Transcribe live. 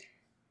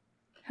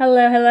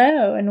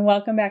Hello, and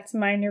welcome back to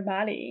Mind Your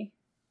Body.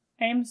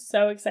 I am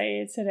so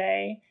excited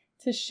today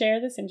to share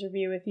this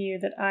interview with you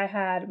that I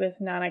had with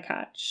Nana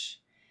Koch.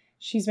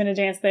 She's been a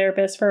dance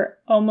therapist for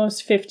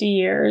almost 50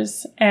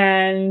 years,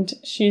 and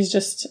she's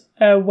just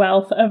a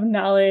wealth of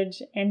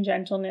knowledge and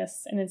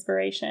gentleness and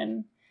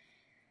inspiration.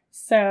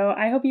 So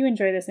I hope you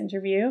enjoy this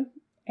interview.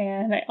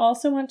 And I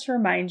also want to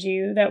remind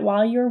you that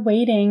while you're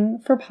waiting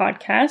for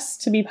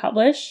podcasts to be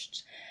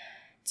published,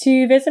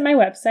 to visit my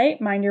website,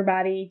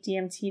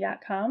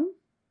 mindyourbodydmt.com,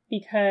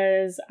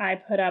 because I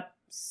put up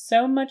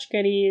so much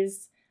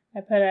goodies. I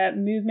put up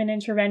movement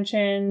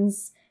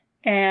interventions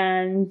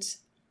and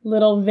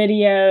little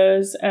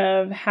videos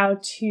of how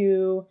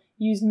to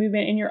use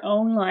movement in your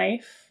own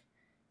life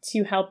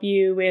to help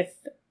you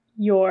with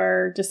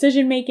your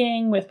decision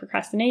making, with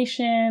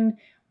procrastination,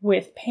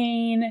 with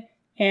pain,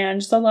 and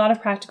just a lot of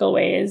practical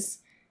ways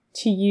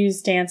to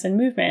use dance and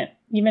movement,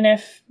 even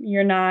if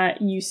you're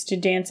not used to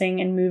dancing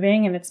and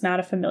moving and it's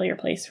not a familiar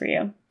place for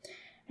you.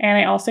 And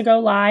I also go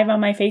live on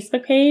my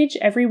Facebook page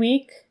every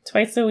week,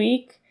 twice a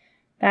week.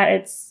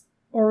 It's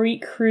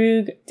Orit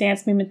Krug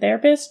Dance Movement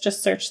Therapist.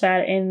 Just search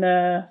that in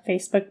the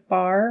Facebook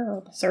bar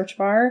or the search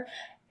bar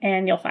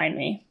and you'll find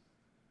me.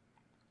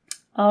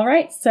 All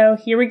right, so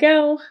here we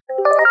go.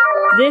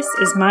 This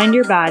is Mind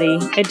Your Body,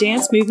 a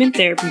dance movement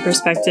therapy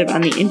perspective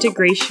on the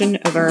integration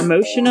of our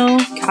emotional,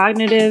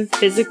 cognitive,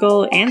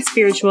 physical, and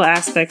spiritual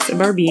aspects of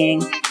our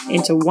being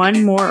into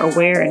one more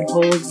aware and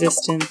whole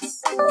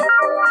existence.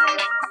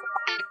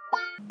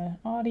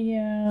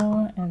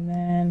 Audio, and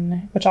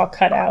then, which I'll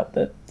cut out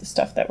the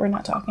stuff that we're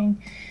not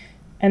talking.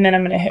 And then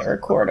I'm going to hit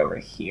record over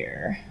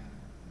here.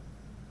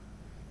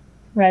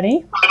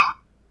 Ready?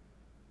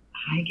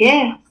 I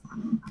guess.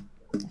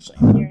 Actually,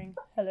 I'm hearing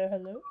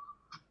hello.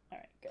 All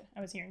right, good.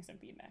 I was hearing some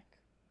feedback.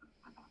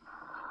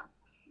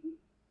 Okay.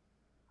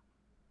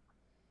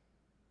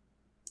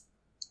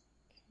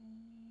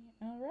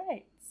 All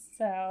right.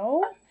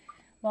 So,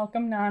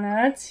 welcome,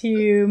 Nana,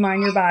 to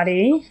Mind Your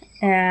Body.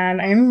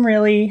 And I'm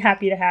really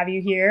happy to have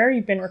you here.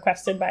 You've been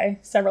requested by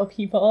several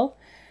people.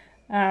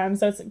 So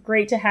it's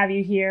great to have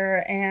you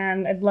here.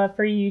 And I'd love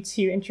for you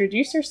to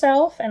introduce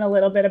yourself and a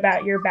little bit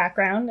about your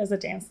background as a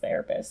dance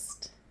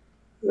therapist.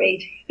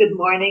 Great. Good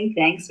morning.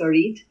 Thanks,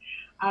 Orit.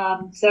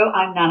 So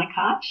I'm Nana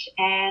Koch,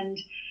 and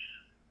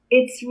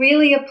it's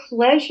really a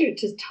pleasure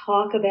to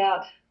talk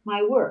about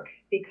my work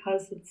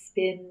because it's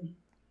been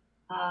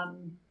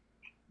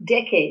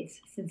decades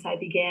since I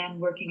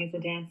began working as a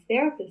dance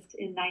therapist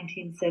in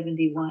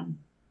 1971.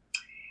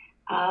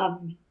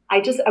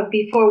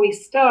 Before we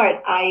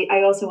start,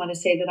 I also want to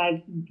say that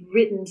I've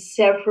written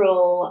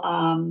several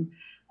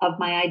of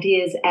my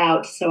ideas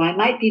out, so I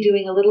might be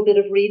doing a little bit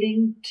of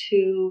reading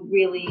to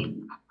really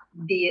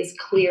be as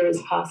clear as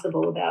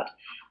possible about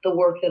the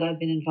work that I've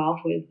been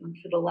involved with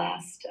for the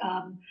last,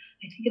 I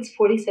think it's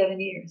 47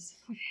 years.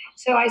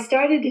 So I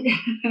started,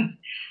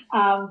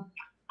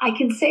 I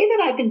can say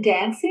that I've been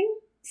dancing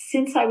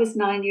since I was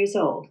 9 years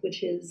old,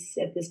 which is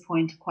at this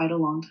point quite a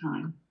long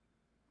time.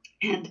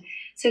 And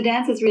so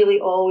dance has really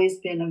always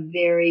been a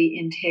very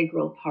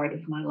integral part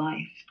of my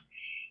life.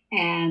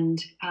 And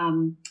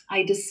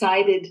I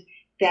decided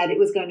that it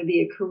was going to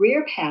be a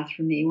career path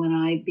for me when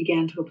I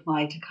began to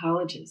apply to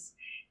colleges.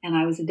 And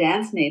I was a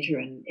dance major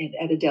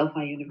at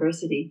Adelphi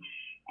University,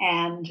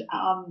 and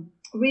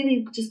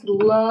really just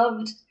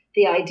loved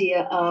the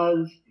idea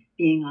of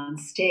being on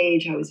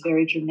stage. I was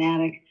very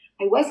dramatic.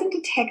 I wasn't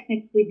a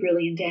technically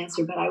brilliant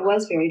dancer, but I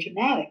was very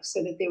dramatic,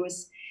 so that there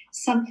was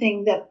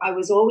something that I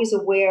was always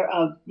aware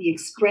of. The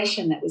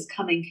expression that was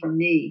coming from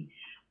me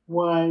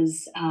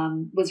was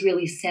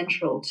really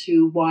central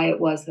to why it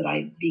was that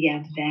I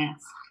began to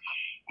dance.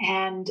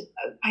 And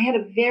I had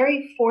a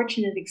very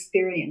fortunate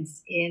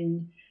experience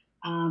in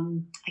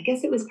I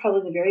guess it was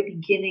probably the very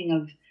beginning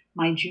of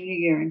my junior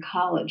year in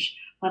college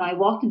when I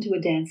walked into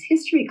a dance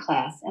history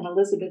class, and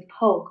Elizabeth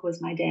Polk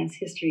was my dance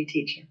history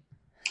teacher.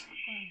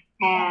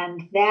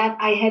 And that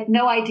I had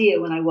no idea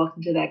when I walked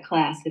into that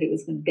class that it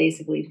was going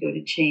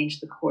to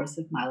change the course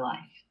of my life.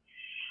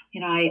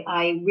 You know,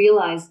 I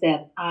realized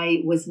that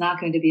I was not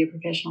going to be a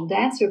professional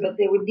dancer, but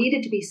there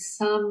needed to be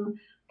some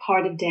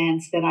part of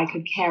dance that I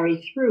could carry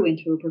through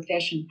into a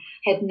profession.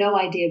 I had no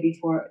idea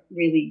before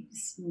really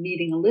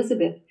meeting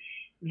Elizabeth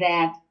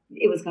that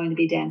it was going to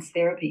be dance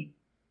therapy.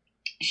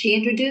 She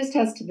introduced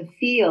us to the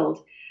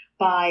field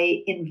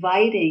by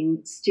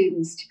inviting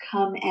students to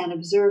come and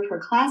observe her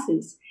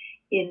classes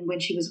when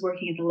she was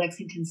working at the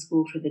Lexington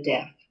School for the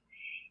Deaf.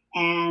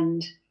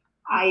 And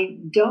I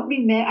don't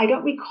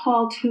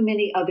recall too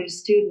many other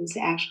students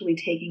actually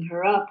taking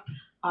her up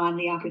on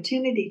the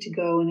opportunity to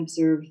go and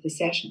observe the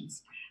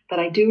sessions. But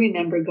I do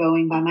remember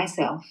going by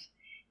myself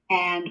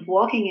and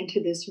walking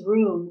into this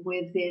room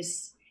with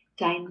this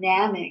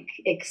dynamic,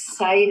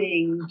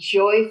 exciting,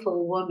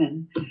 joyful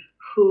woman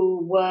who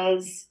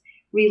was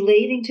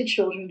relating to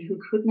children who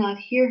could not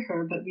hear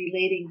her, but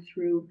relating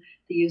through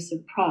the use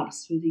of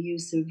props, through the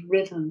use of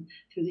rhythm,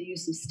 through the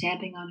use of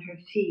stamping on her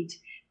feet,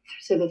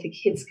 so that the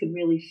kids could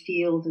really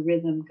feel the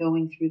rhythm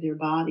going through their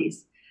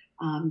bodies.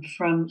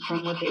 from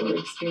what they were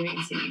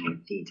experiencing in their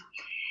feet.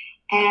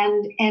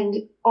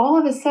 And all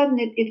of a sudden,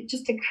 it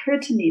just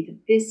occurred to me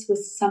that this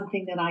was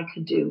something that I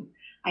could do.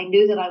 I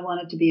knew that I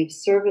wanted to be of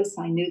service.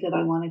 I knew that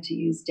I wanted to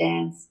use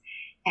dance.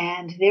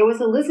 And there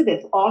was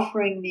Elizabeth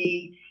offering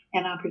me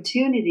an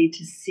opportunity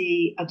to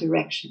see a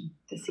direction,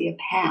 to see a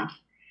path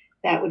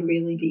that would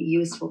really be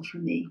useful for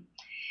me.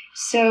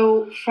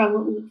 So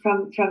from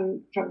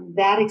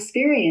that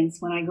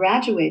experience, when I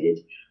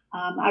graduated,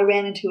 I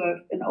ran into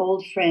an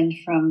old friend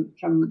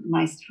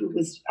who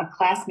was a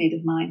classmate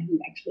of mine, who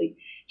actually,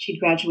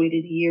 she'd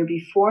graduated a year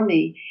before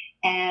me,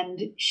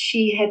 and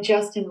she had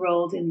just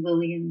enrolled in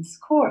Lillian's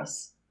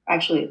course.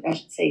 Actually, I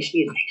should say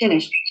she had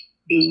finished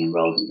being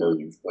enrolled in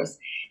Lillian's course.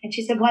 And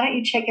she said, "Why don't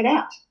you check it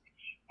out?"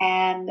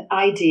 And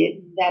I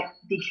did.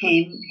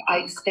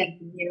 I spent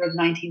the year of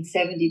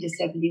 1970 to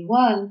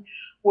 71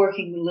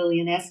 working with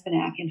Lillian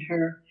Espinac in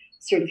her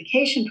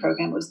certification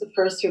program. It was the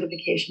first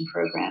certification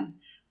program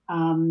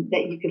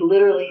that you could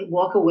literally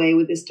walk away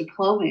with this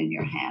diploma in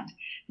your hand.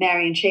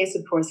 Marion Chase,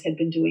 of course, had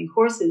been doing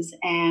courses.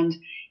 And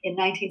in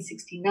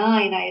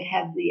 1969, I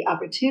had the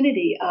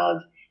opportunity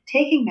of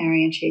taking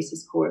Marion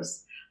Chase's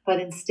course. But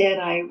instead,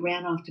 I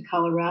ran off to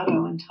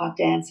Colorado and taught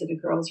dance at a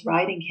girls'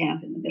 riding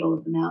camp in the middle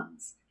of the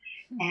mountains.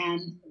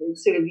 And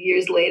sort of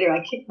years later, I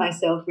kicked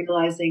myself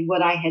realizing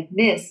what I had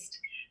missed.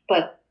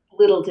 But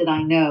little did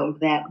I know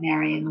that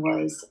Marion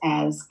was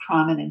as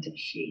prominent as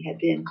she had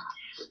been.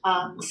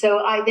 So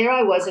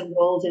I was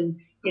enrolled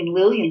in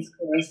Lillian's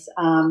course,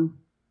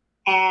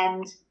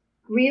 and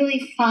really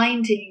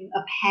finding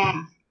a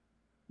path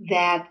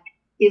that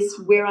is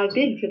where I've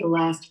been for the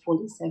last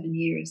 47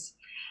 years.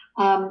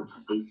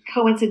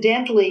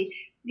 Coincidentally,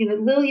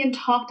 Lillian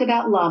talked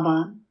about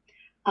Laban.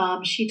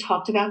 She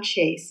talked about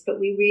Chase, but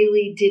we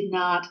really did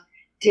not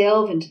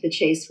delve into the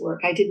Chase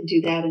work. I didn't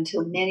do that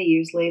until many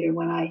years later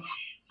when I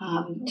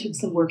took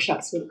some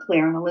workshops with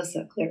Claire and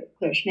Alyssa, Claire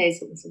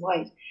Schmays, Alyssa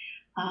White.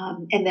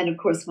 And then, of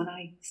course, when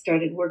I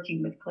started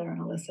working with Claire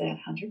and Alyssa at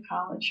Hunter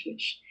College,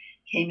 which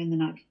came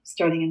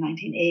starting in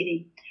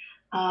 1980.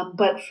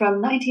 But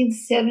from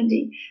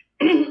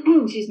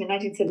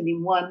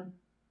 1971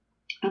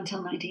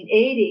 until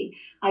 1980,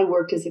 I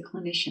worked as a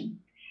clinician.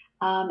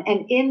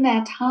 And in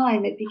that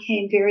time, it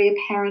became very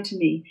apparent to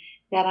me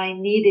that I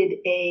needed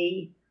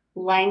a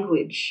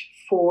language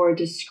for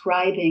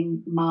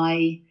describing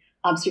my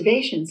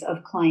observations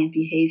of client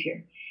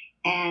behavior.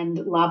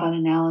 And Laban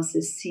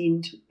analysis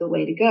seemed the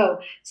way to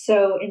go.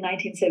 So in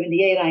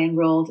 1978, I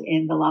enrolled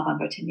in the Laban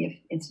Bartemiev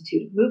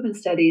Institute of Movement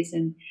Studies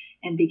and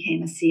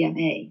became a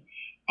CMA.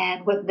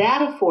 And what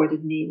that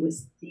afforded me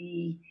was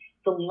the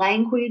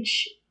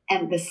language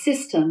and the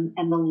system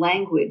and the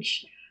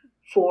language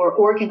for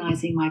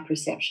organizing my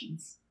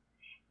perceptions.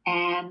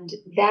 And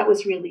that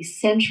was really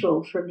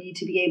central for me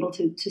to be able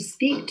to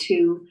speak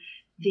to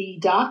the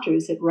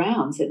doctors at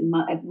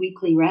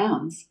weekly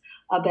rounds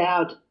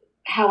about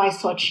how I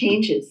saw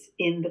changes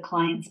in the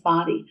client's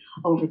body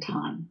over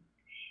time.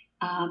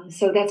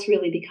 So that's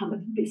really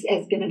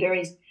has been a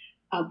very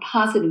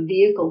positive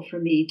vehicle for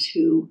me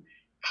to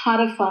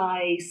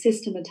codify,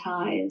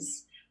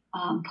 systematize,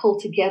 pull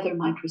together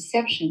my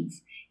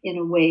perceptions in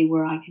a way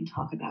where I can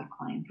talk about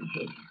client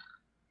behavior.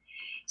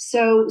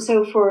 So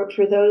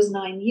for those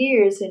 9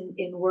 years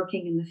in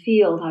working in the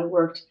field, I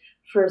worked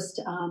first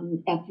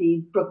at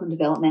the Brooklyn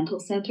Developmental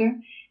Center,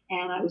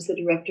 and I was the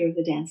director of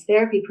the dance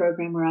therapy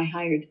program, where I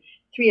hired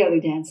 3 other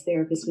dance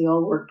therapists. We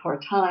all worked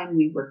part-time.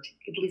 We worked,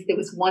 at least there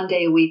was 1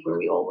 day a week where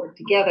we all worked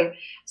together,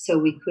 so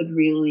we could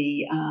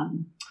really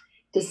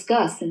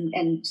discuss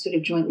and sort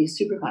of jointly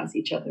supervise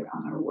each other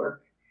on our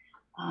work.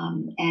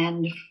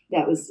 And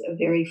that was a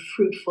very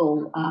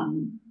fruitful,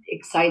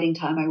 exciting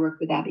time. I worked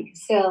with Abby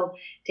Cassell,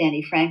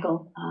 Danny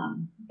Frankel.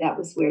 That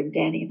was where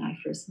Danny and I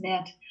first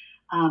met.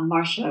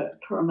 Marcia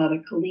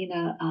Paramoda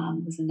Kalina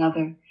was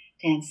another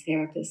dance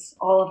therapist.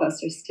 All of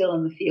us are still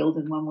in the field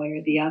in one way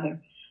or the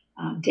other.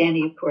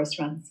 Danny, of course,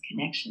 runs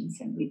Connections,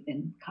 and we've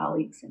been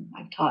colleagues, and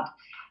I've taught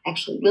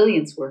actually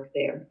Lillian's work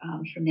there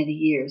for many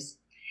years.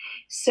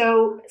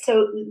 So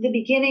the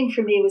beginning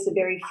for me was a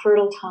very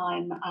fertile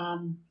time.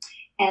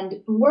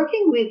 And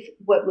working with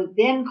what was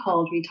then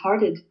called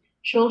retarded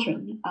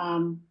children,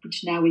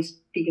 which now we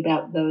speak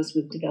about those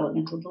with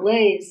developmental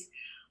delays,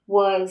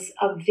 was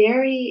a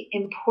very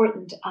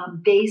important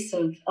base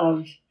of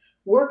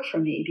work for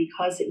me,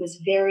 because it was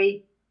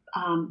very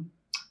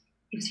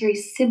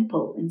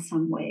simple in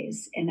some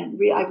ways, and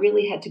I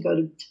really had to go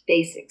to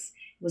basics.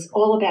 It was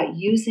all about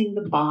using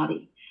the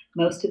body.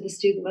 Most of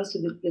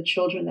the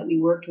children that we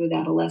worked with,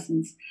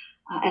 adolescents,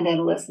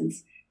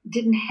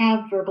 didn't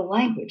have verbal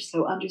language.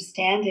 So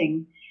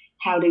understanding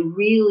how to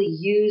really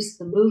use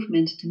the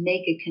movement to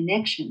make a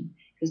connection,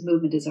 because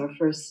movement is our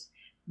first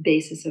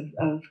basis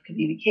of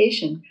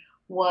communication,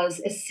 was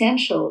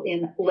essential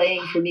in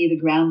laying for me the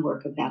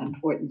groundwork of that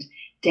important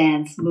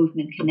dance,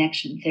 movement,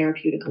 connection,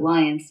 therapeutic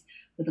alliance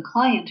with a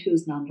client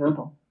who's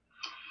nonverbal.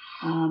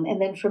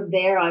 And then from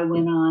there, I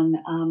went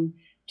on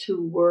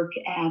to work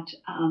at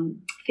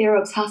Fair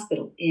Oaks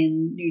Hospital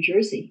in New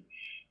Jersey.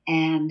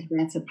 and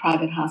that's a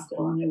private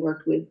hospital. And I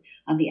worked with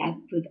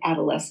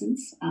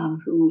adolescents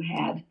who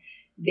had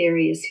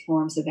various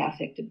forms of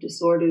affective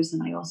disorders,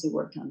 and I also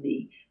worked on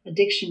the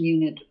addiction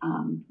unit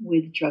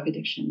with drug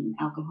addiction,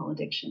 alcohol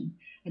addiction,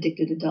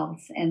 addicted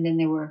adults, and then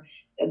there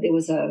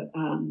was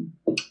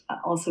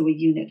also a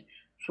unit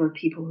for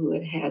people who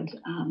had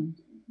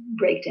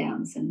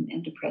breakdowns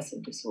and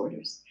depressive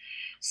disorders.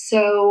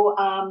 So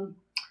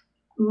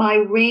my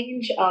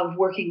range of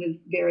working with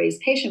various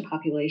patient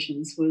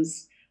populations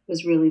was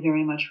really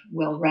very much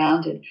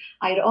well-rounded.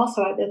 I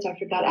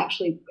forgot,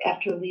 actually,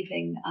 after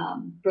leaving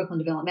Brooklyn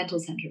Developmental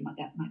Center,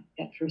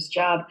 that first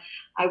job,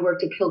 I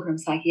worked at Pilgrim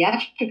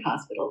Psychiatric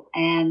Hospital,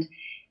 and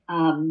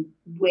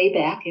way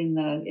back in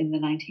the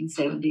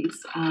 1970s,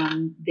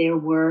 there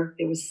was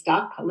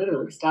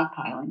literally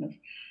stockpiling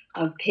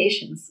of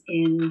patients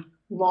in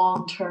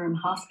long-term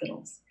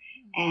hospitals,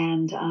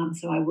 and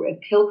so I worked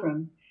at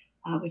Pilgrim,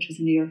 which was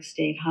a New York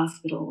State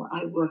hospital.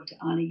 I worked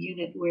on a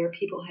unit where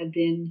people had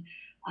been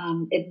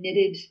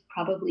admitted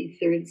probably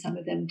some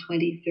of them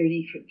 20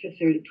 or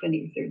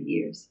 30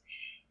 years.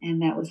 And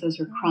those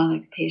were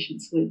chronic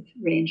patients with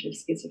range of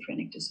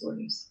schizophrenic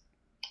disorders.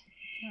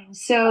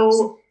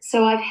 Wow.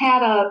 So I've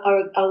had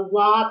a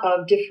lot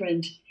of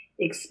different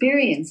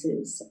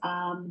experiences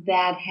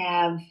that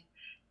have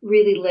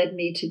really led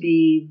me to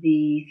be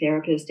the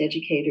therapist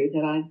educator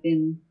that I've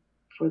been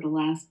for the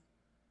last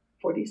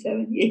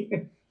 47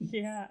 years.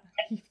 Yeah,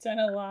 you've done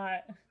a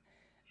lot.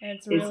 And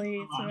it's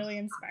really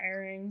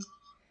inspiring.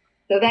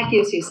 So that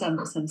gives you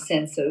some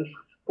sense of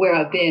where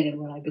I've been and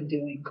what I've been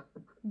doing.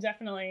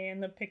 Definitely.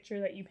 And the picture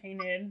that you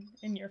painted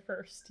in your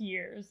first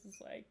years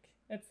is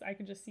I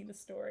could just see the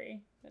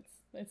story.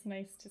 It's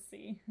nice to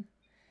see.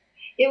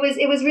 It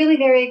was really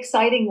very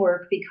exciting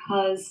work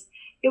because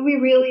we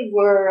really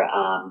were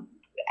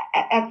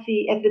at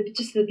the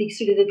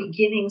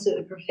beginnings of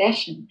the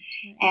profession,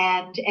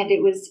 and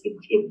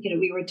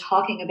we were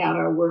talking about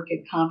our work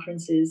at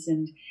conferences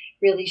and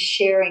really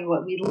sharing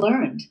what we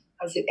learned,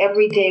 because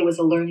every day was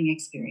a learning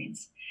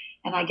experience.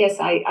 And I guess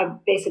I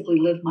basically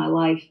lived my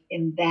life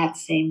in that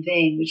same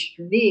vein, which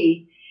for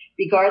me,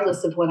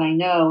 regardless of what I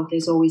know,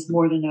 there's always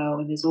more to know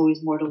and there's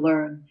always more to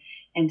learn.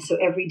 And so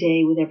every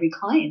day with every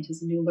client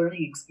is a new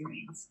learning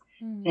experience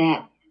that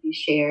can be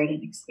shared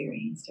and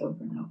experienced over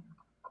and over.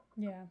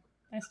 Yeah,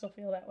 I still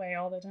feel that way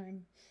all the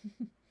time.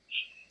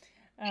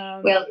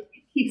 Well, it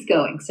keeps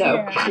going,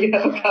 so you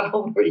have a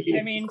couple more years.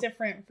 I mean,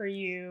 different for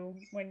you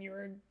when you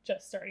were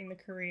just starting the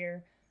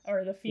career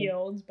or the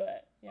field,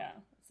 but yeah,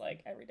 it's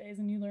like every day is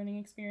a new learning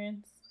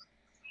experience.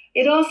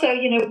 It also,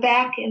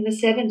 back in the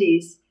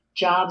 70s,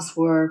 jobs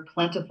were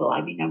plentiful.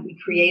 I mean, we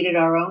created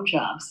our own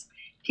jobs.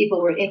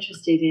 People were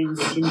interested in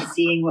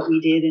seeing what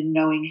we did and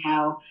knowing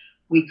how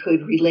we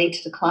could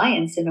relate to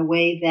clients in a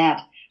way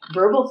that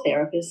verbal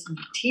therapists and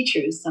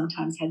teachers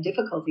sometimes had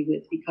difficulty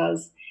with,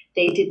 because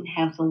they didn't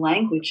have the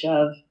language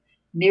of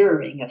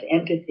mirroring, of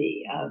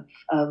empathy,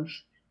 of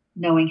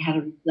knowing how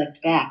to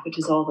reflect back, which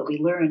is all that we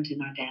learned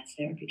in our dance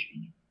therapy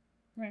training.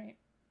 Right.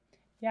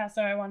 Yeah,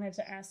 so I wanted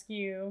to ask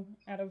you,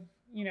 out of,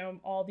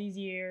 all these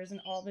years and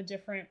all the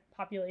different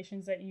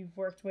populations that you've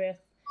worked with,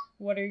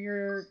 what are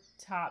your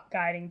top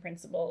guiding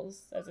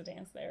principles as a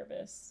dance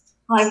therapist?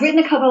 Well, I've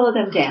written a couple of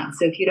them down,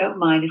 so if you don't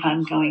mind if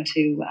I'm going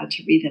to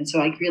read them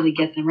so I really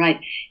get them right.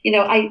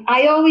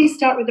 I always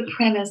start with the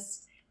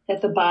premise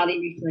that the body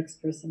reflects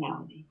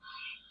personality,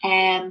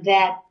 and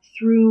that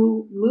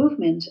through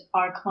movement,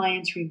 our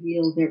clients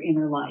reveal their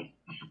inner life.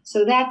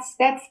 So that's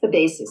the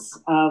basis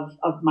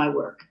of my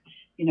work.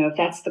 If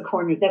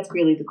that's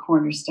really the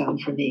cornerstone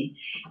for me.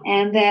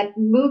 And that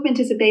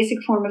movement is a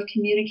basic form of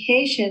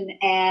communication,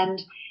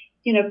 and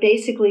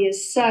basically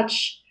as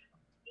such,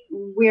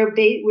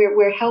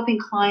 we're helping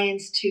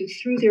clients to,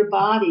 through their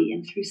body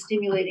and through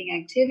stimulating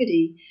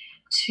activity,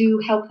 to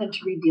help them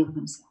to reveal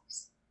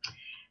themselves.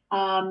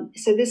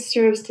 So this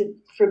serves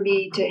for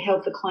me to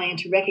help the client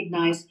to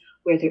recognize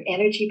where their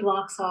energy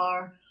blocks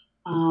are,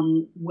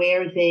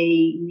 where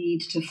they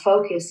need to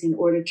focus in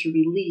order to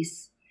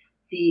release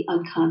the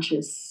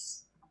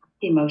unconscious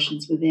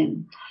emotions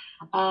within.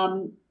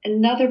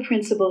 Another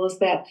principle is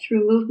that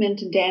through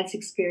movement and dance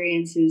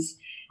experiences,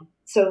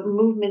 so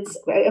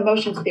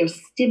emotions, they're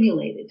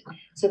stimulated.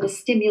 So the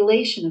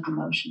stimulation of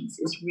emotions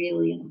is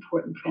really an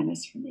important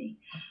premise for me.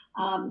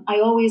 I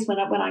always, when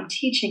I'm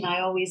teaching,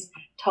 I always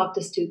talk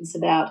to students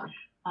about,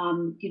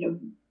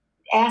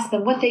 ask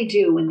them what they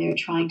do when they're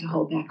trying to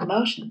hold back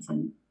emotions.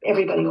 And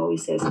everybody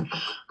always says,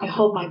 I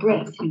hold my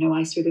breath.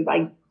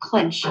 I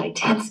clench, I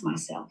tense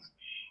myself.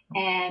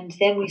 And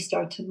then we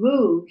start to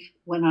move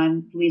when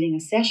I'm leading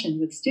a session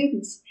with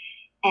students,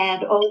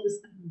 and all of a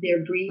sudden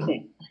they're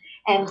breathing.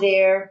 And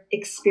they're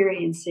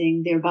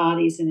experiencing their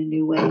bodies in a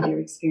new way. They're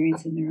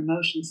experiencing their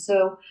emotions.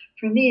 So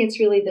for me,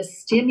 it's really the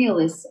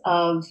stimulus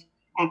of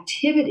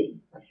activity,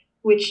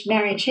 which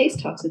Marion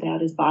Chase talks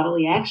about as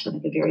bodily action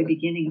at the very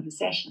beginning of the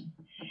session.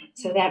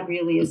 So that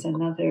really is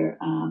another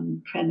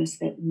premise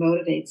that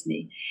motivates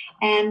me.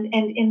 And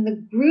in the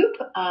group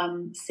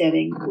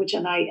setting, which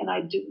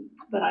I do,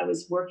 when I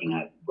was working,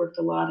 I worked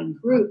a lot in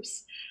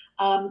groups.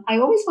 I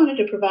always wanted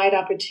to provide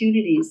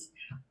opportunities,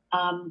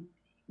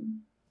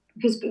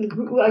 because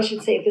I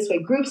should say it this way: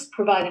 groups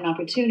provide an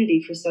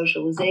opportunity for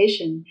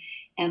socialization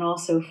and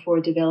also for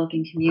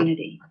developing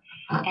community.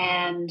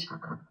 And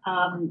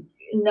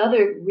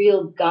another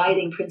real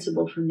guiding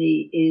principle for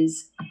me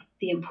is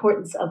the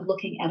importance of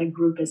looking at a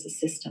group as a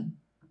system,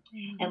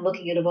 and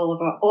looking at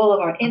all of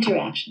our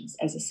interactions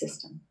as a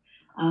system.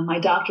 My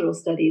doctoral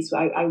studies,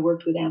 I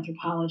worked with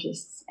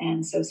anthropologists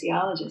and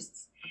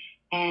sociologists,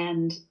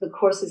 and the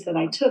courses that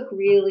I took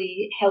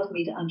really helped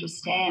me to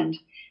understand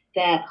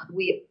that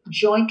we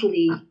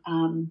jointly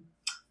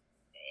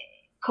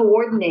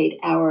coordinate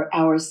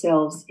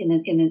ourselves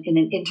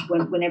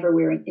whenever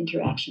we're in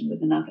interaction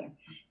with another.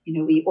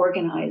 We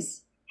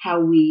organize how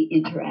we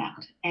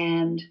interact,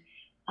 and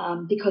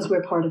because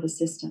we're part of a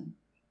system,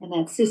 and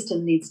that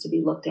system needs to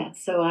be looked at.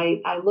 So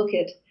I look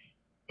at,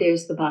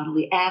 there's the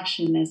bodily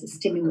action as a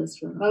stimulus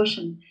for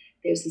emotion.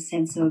 There's a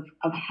sense of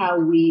how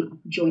we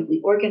jointly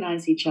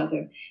organize each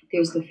other.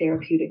 There's the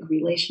therapeutic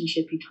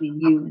relationship between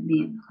you and me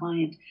and the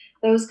client.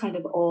 Those kind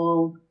of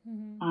all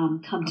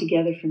come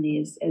together for me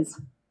as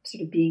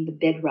sort of being the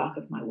bedrock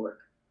of my work.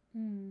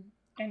 And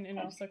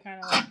also kind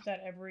of like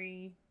that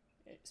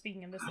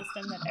speaking of the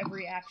system, that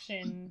every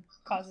action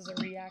causes a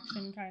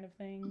reaction kind of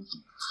thing.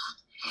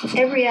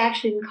 Every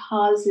action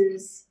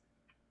causes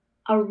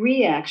a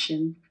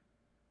reaction,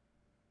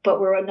 but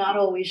we're not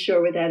always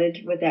sure what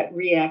that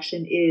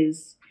reaction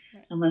is,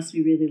 right, unless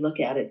we really look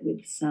at it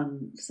with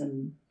some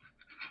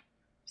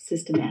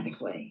systematic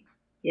way.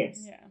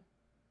 Yes.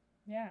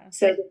 Yeah.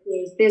 So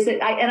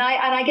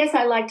I guess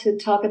I like to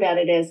talk about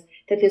it as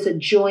that there's a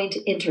joint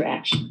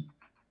interaction,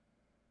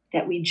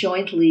 that we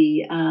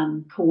jointly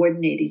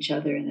coordinate each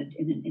other in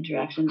an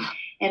interaction.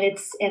 And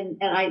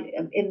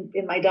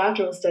in my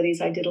doctoral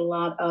studies, I did a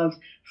lot of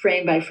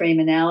frame by frame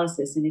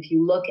analysis. And if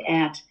you look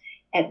at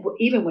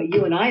even what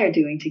you and I are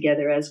doing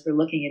together, as we're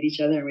looking at each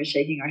other and we're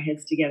shaking our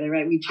heads together,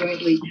 right?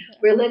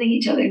 We're letting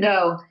each other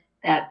know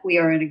that we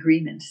are in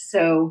agreement.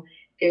 So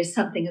there's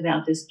something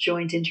about this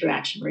joint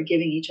interaction. We're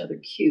giving each other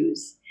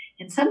cues.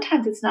 And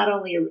sometimes it's not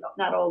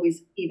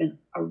always even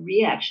a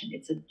reaction.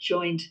 It's a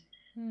joint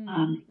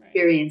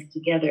experience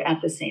together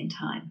at the same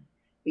time.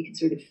 We can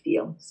sort of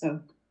feel.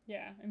 So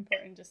yeah,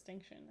 important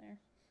distinction there.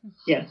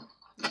 Yeah.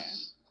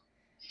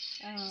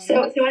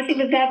 So I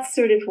think that's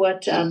sort of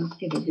what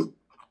the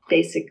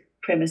basic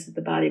premise that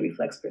the body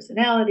reflects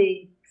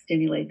personality.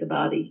 Stimulate the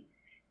body,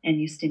 and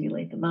you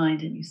stimulate the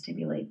mind, and you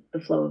stimulate the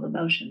flow of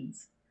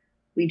emotions.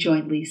 We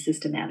jointly,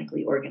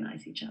 systematically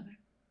organize each other.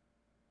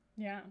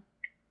 Yeah,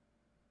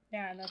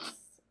 that's,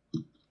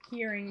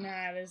 hearing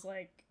that is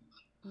like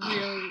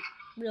really,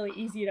 really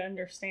easy to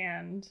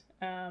understand,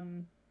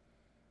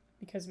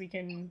 because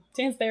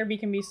dance therapy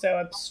can be so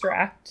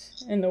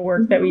abstract, and the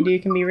work that we do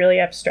can be really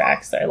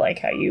abstract. So I like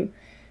how you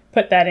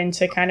put that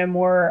into kind of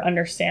more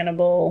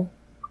understandable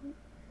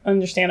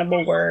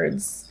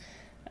words.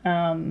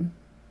 And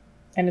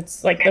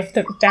it's like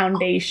the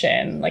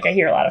foundation, like I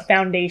hear a lot of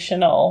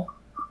foundational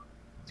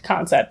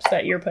concepts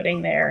that you're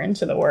putting there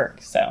into the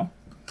work. So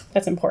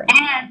that's important.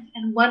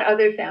 And one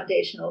other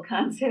foundational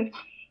concept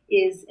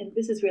is, and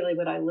this is really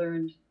what I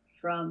learned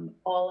from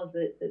all of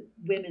the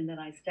women that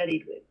I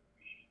studied with,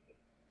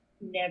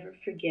 never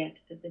forget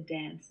that the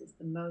dance is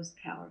the most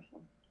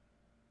powerful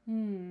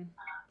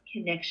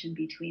connection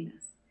between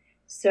us.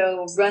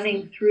 So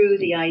running through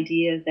the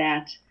idea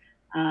that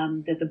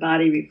the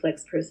body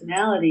reflects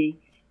personality,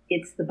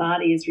 it's the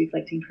body is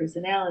reflecting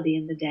personality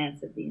in the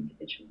dance of the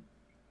individual,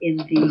 in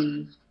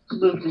the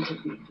movement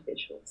of the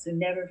individual. So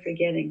never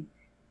forgetting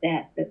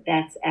that's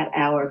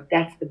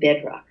the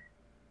bedrock.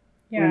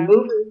 Yeah. We're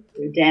movers,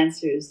 we're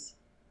dancers,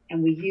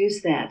 and we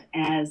use that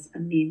as a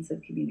means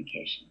of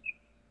communication.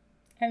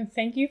 And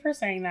thank you for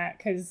saying that,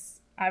 because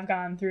I've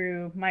gone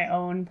through my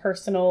own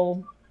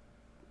personal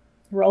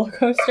roller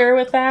coaster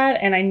with that,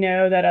 and I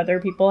know that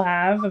other people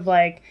have, of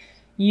like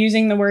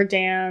using the word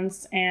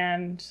dance,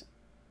 and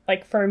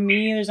like for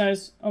me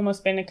there's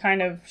almost been a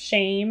kind of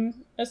shame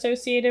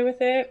associated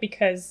with it,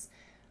 because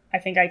I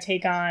think I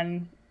take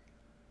on,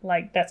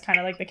 like, that's kind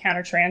of like the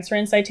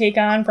countertransference I take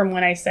on from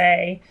when I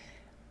say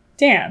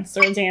dance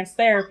or dance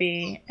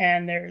therapy,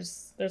 and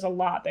there's a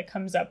lot that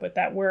comes up with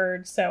that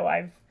word. So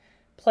I've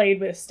played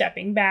with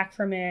stepping back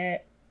from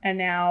it, and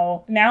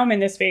now I'm in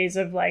this phase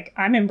of like,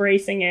 I'm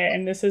embracing it,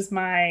 and this is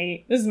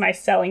my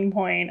selling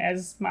point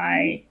as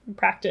my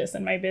practice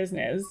and my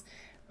business.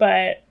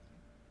 But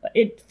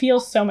it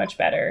feels so much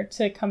better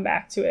to come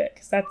back to it,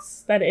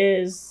 because that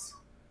is,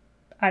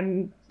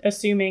 I'm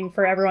assuming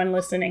for everyone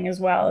listening as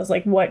well, is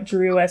like what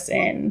drew us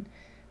in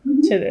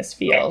to this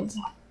field.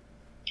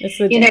 It's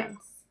the dance.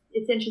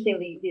 It's interesting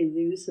the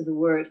use of the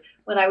word.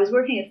 When I was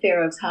working at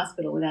Fair Oaks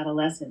Hospital with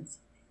adolescents,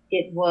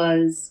 it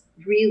was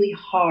really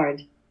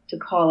hard to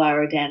call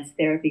our dance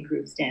therapy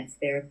groups dance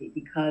therapy,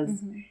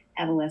 because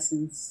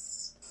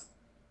adolescents,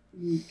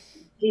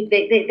 it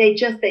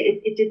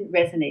didn't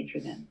resonate for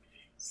them.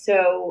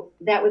 So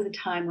that was a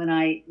time when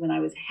I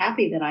was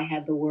happy that I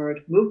had the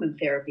word movement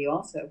therapy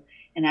also,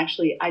 And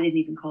actually, I didn't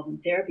even call them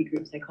therapy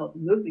groups. I called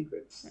them movement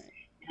groups. Right.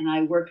 And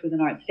I worked with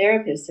an art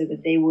therapist so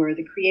that they were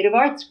the creative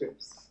arts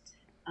groups.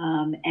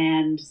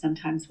 And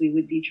sometimes we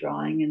would be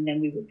drawing, and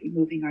then we would be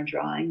moving our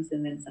drawings,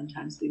 and then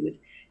sometimes we would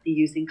be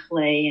using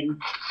clay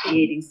and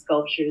creating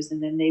sculptures,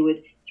 and then they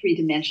would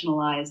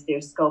three-dimensionalize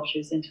their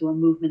sculptures into a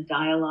movement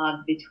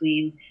dialogue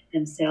between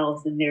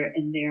themselves and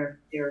their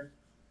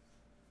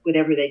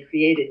whatever they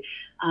created.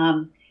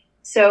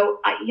 So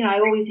I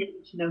always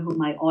needed to know who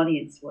my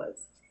audience was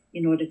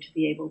in order to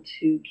be able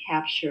to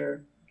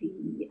capture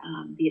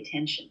the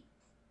attention.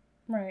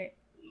 Right.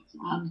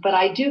 But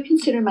I do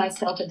consider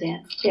myself a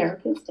dance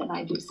therapist, and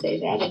I do say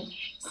that.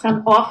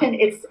 And often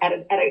it's at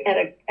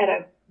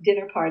a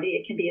dinner party.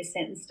 It can be a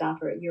sentence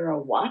stopper. You're a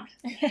what?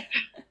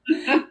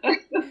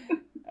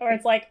 Or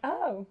it's like,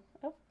 oh,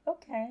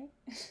 okay.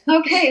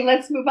 Okay,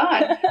 let's move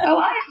on.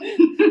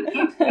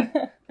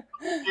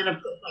 And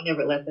of course, I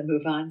never let them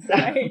move on. So.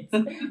 Right.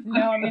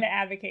 No, I'm going to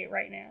advocate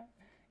right now.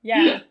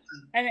 Yeah.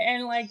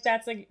 And like,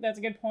 that's a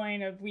good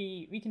point of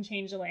we can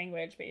change the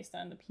language based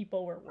on the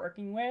people we're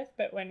working with.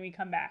 But when we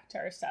come back to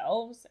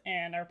ourselves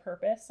and our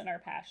purpose and our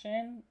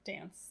passion,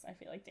 I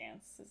feel like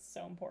dance is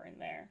so important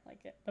there.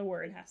 Like the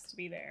word has to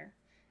be there.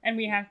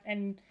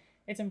 And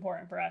it's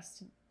important for us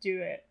to do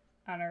it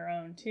on our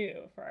own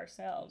too, for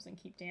ourselves, and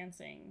keep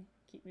dancing,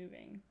 keep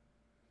moving.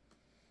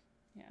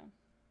 Yeah.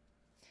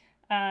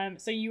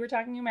 So you were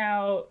talking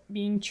about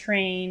being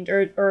trained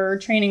or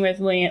training with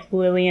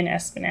Lillian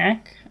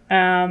Espinack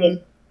Yes.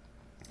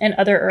 and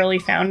other early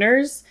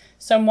founders.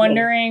 So I'm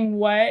wondering,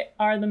 what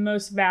are the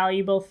most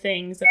valuable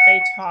things that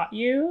they taught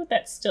you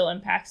that still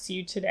impacts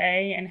you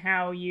today, and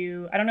how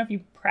I don't know if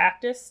you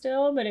practice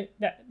still, but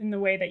in the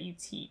way that you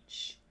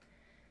teach.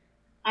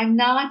 I'm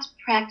not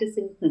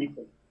practicing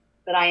clinically,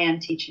 but I am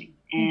teaching.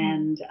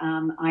 And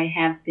I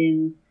have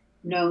been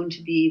known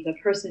to be the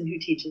person who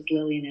teaches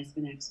Lillian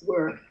Espinack's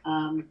work.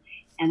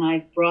 And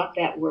I've brought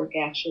that work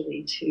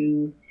actually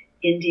to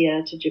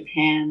India, to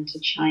Japan, to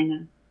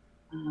China.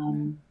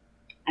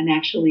 I'm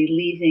actually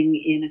leaving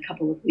in a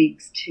couple of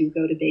weeks to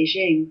go to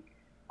Beijing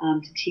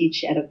to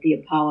teach at the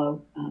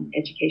Apollo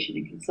Education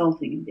and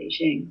Consulting in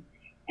Beijing.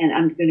 And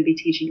I'm going to be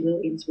teaching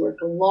Lillian's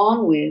work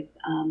along with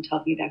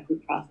talking about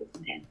group process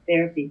and dance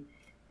therapy.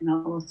 And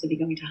I'll also be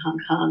going to Hong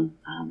Kong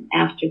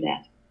after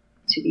that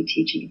to be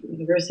teaching at the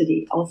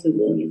university, also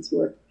Lillian's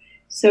work.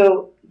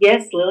 So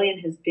yes, Lillian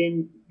has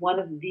been one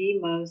of the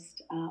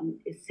most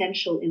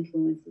essential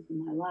influences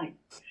in my life.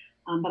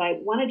 But I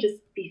want to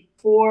just,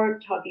 before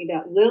talking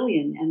about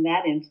Lillian and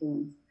that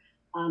influence,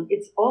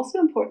 it's also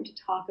important to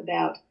talk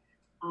about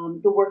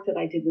the work that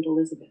I did with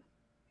Elizabeth,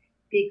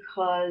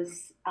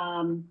 because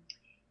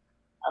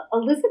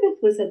Elizabeth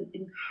was an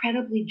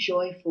incredibly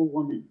joyful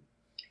woman,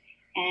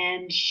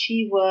 and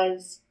she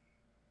was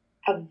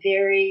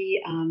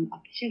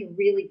she had a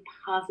really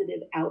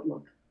positive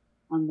outlook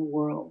on the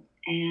world.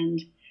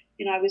 And,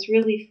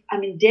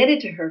 I'm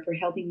indebted to her for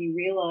helping me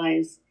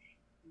realize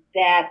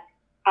that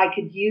I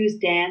could use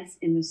dance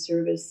in the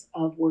service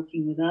of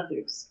working with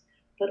others,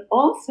 but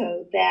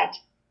also that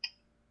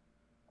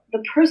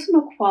the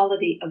personal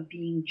quality of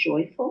being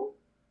joyful,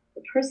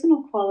 the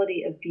personal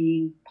quality of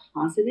being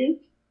positive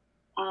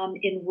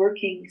in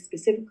working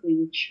specifically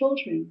with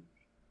children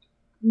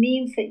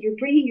means that you're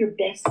bringing your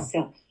best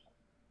self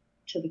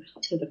to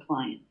the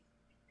client,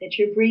 that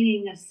you're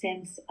bringing a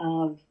sense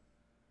of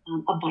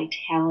a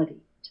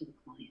vitality to the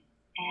client.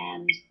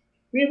 And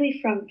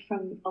really from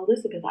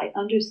Elizabeth, I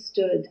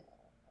understood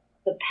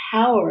the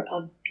power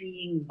of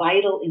being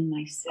vital in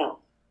myself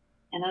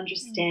and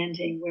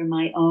understanding where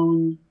my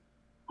own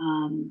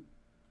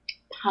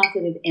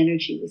positive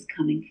energy was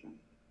coming from.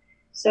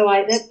 So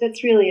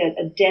that's really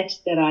a debt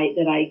that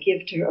I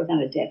give to her. Or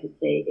not a debt. It's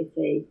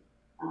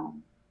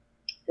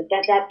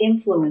that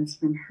influence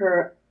from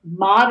her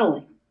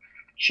modeling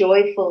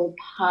joyful,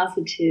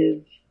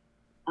 positive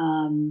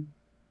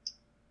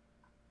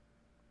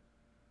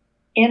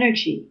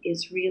energy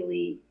is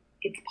really,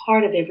 it's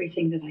part of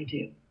everything that I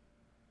do.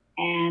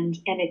 And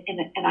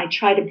I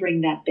try to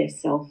bring that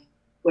best self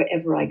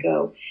wherever I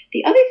go.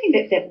 The other thing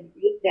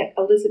that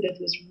Elizabeth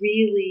was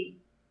really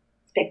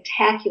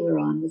spectacular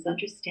on was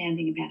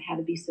understanding about how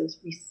to be so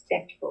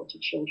respectful to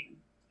children.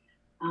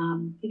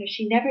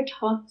 She never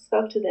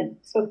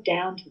spoke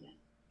down to them.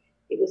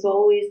 It was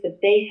always that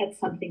they had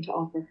something to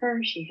offer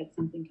her, she had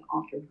something to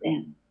offer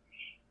them.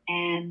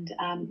 And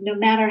no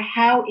matter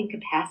how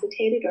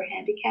incapacitated or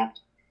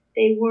handicapped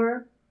they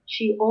were,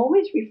 she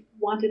always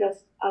wanted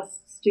us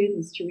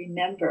students to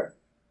remember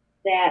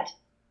that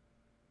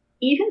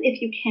even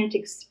if you can't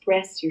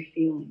express your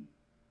feeling,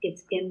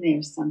 it's in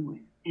there somewhere,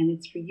 and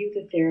it's for you,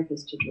 the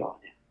therapist, to draw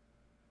it out.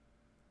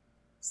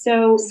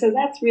 So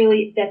that's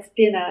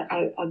been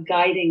a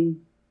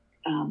guiding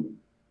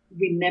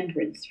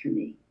remembrance for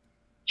me.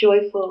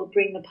 Joyful,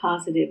 bring the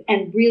positive,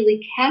 and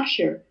really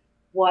capture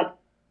what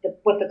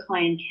the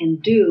client can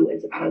do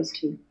as opposed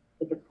to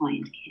what the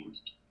client can't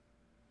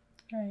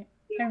do. Right.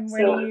 And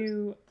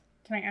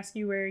can I ask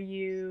you where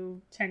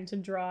you tend to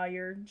draw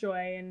your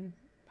joy and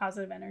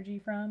positive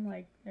energy from?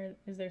 Like,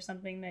 is there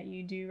something that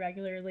you do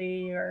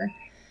regularly, or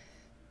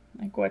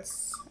like I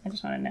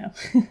just want to know,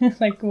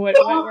 like what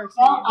works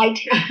for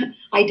you?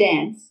 I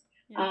dance.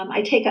 Yeah.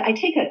 I take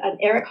an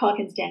Eric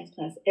Hawkins dance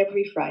class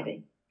every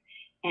Friday.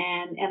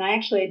 And I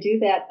actually do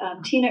that.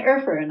 Tina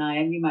Erfer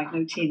and you might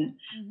know Tina.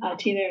 Mm-hmm.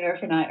 Tina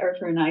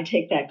Erfer and I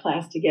take that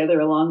class together,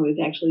 along with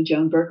actually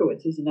Joan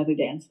Berkowitz, who's another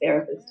dance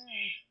therapist.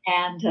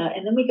 And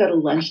then we go to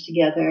lunch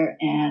together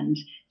and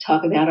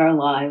talk about our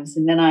lives.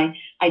 And then I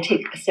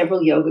take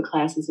several yoga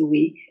classes a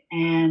week,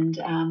 and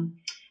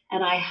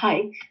I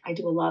hike. I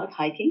do a lot of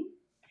hiking,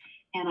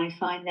 and I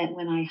find that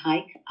when I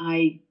hike,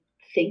 I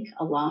think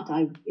a lot.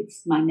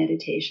 It's my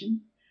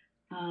meditation.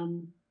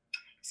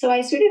 So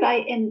I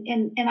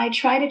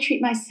try to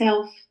treat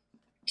myself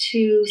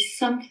to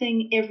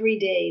something every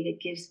day that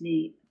gives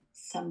me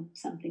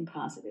something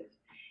positive.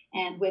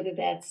 And whether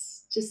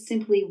that's just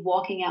simply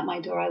walking out my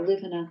door. I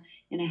live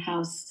in a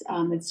house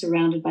that's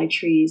surrounded by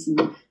trees,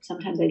 and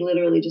sometimes I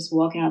literally just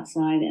walk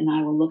outside and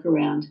I will look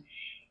around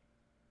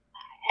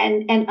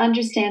and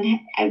understand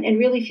and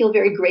really feel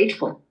very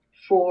grateful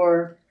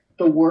for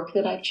the work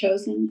that I've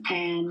chosen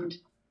and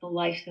the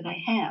life that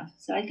I have.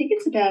 So I think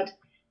it's about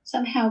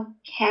somehow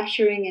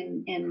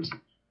capturing and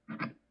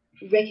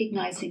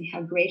recognizing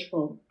how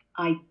grateful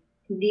I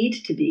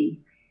need to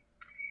be,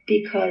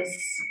 because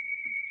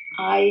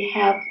I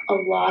have a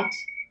lot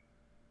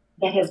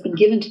that has been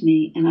given to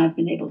me, and I've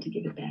been able to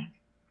give it back.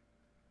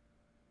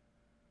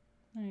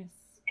 Nice.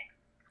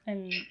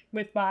 And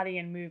with body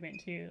and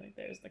movement too, like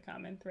there's the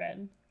common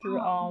thread through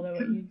all of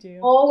what you do.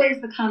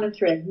 Always the common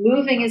thread.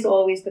 Moving is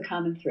always the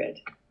common thread.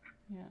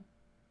 Yeah.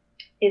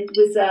 It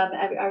was,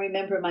 I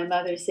remember my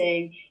mother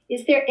saying,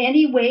 "Is there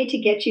any way to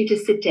get you to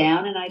sit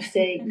down?" And I'd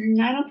say,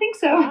 "I don't think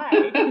so."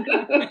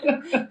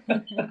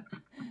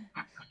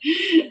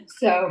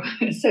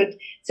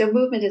 So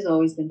movement has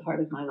always been part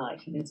of my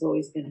life, and it's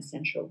always been a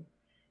central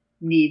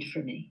need for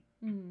me.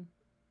 Mm.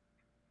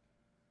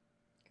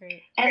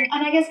 Great. And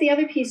I guess the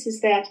other piece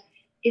is that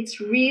it's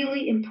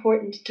really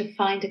important to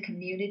find a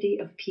community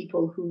of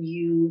people who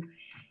you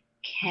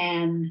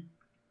can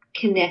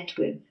connect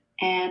with.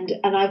 And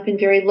I've been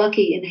very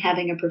lucky in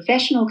having a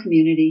professional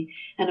community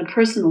and a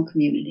personal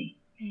community,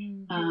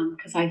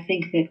 because I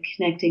think that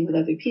connecting with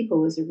other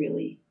people is a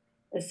really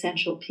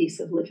essential piece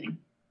of living.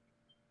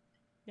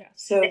 Yes,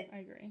 so I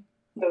agree.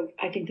 So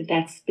I think that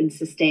that's been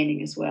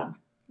sustaining as well.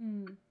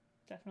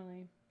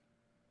 Definitely.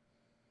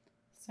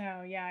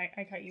 So yeah,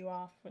 I cut you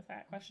off with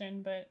that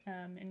question, but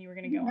and you were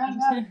going to go on.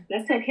 No,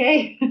 that's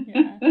okay.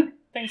 Yeah.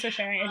 Thanks for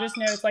sharing. I just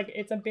know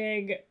it's a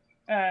big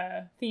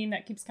theme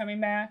that keeps coming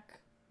back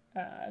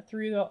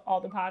through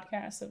all the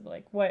podcasts of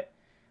like what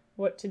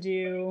to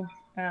do,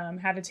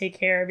 how to take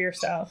care of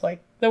yourself.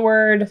 Like the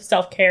word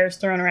self-care is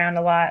thrown around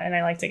a lot, and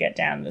I like to get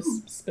down to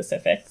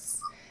specifics.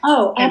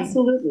 Oh,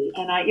 absolutely.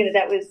 And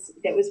that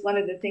was one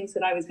of the things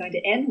that I was going to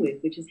end with,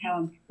 which is how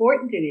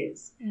important it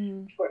is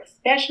for,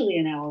 especially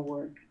in our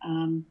work,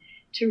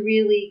 to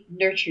really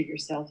nurture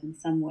yourself in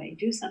some way.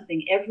 Do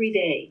something every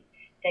day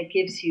that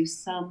gives you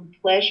some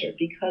pleasure,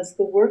 because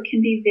the work can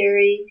be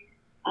very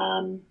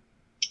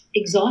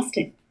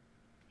exhausting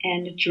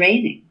and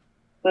draining,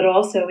 but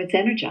also it's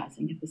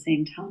energizing at the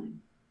same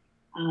time.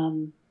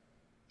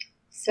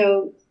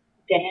 So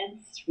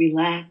dance,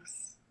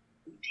 relax,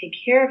 take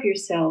care of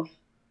yourself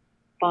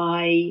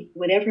by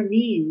whatever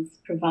means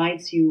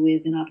provides you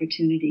with an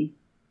opportunity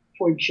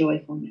for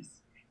joyfulness.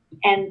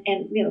 And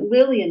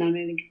Lillian, I'm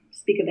going to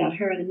speak about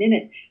her in a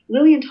minute.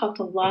 Lillian talked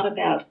a lot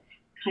about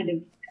kind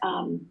of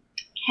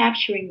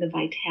capturing the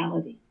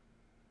vitality.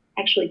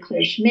 Actually,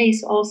 Claire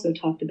Schmace also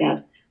talked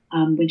about,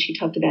 when she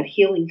talked about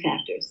healing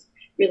factors,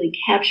 really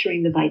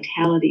capturing the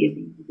vitality of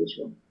the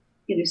individual.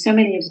 So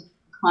many of the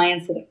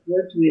clients that I've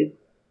worked with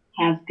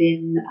have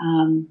been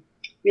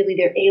really,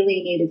 they're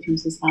alienated from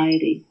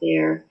society.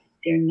 They're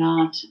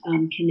not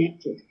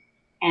connected,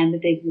 and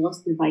that they've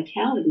lost their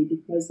vitality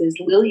because, as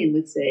Lillian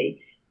would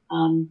say,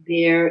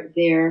 their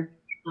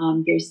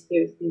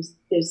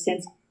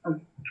sense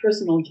of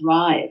personal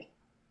drive,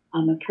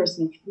 of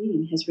personal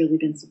freedom has really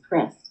been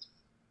suppressed.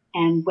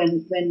 And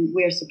when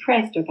we're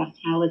suppressed, our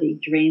vitality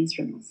drains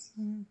from us.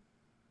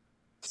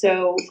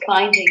 So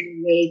finding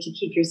a way to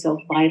keep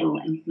yourself vital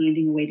and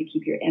finding a way to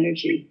keep your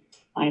energy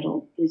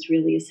vital is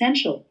really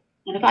essential.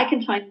 And if I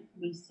can find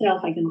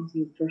myself, I can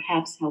also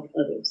perhaps help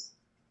others.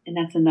 And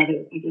that's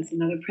another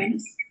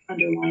premise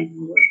underlying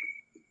the work.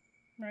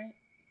 Right.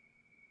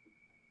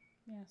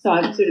 Yeah. So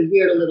I've sort of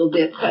veered a little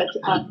bit, but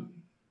that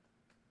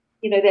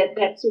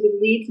sort of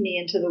leads me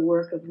into the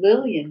work of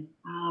Lillian,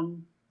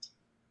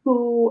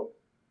 who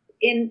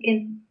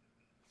in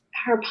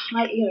her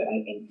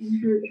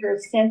her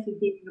sense of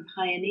being a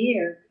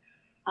pioneer,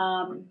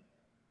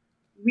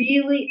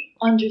 really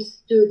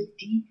understood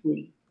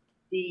deeply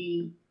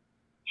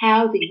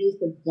how the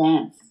use of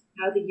dance,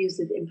 how the use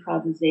of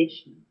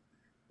improvisation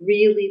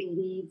really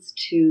leads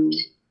to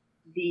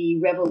the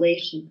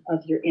revelation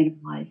of your inner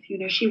life.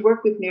 She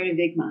worked with Mary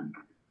Wigman,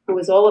 who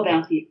was all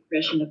about the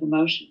expression of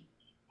emotion.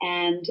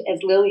 And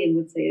as Lillian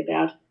would say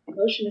about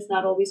emotion is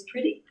not always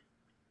pretty.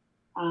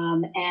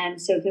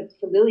 And so that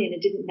for Lillian,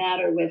 it didn't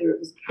matter whether it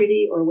was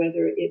pretty or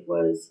whether it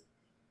was,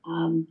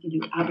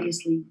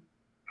 obviously,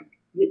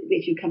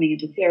 if you're coming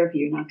into therapy,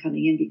 you're not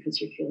coming in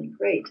because you're feeling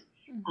great,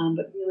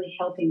 but really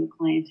helping the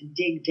client to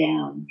dig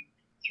down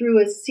through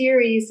a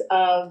series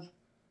of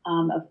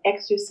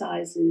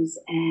exercises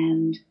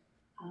and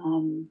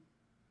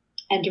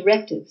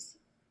directives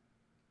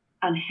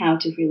on how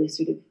to really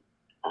sort of,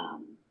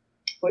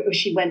 or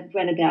she went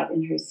about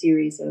in her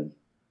series of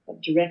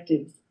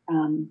directives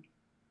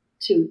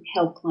to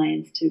help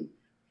clients to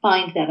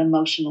find that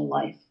emotional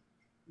life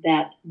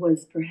that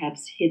was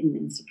perhaps hidden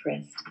and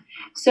suppressed.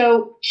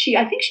 So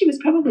I think she was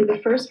probably the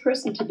first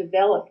person to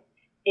develop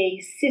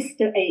a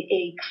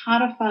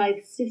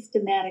codified,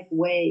 systematic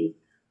way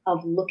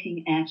of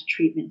looking at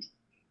treatment.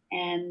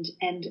 And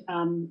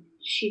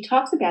she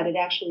talks about it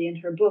actually in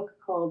her book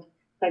called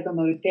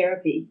Psychomotor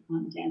Therapy,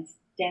 Dance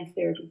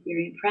Therapy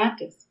Theory and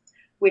Practice,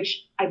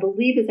 which I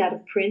believe is out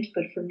of print,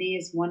 but for me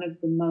is one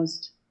of the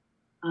most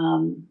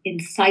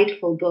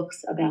insightful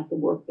books about the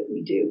work that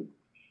we do.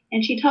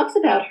 And she talks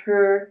about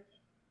it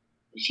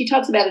as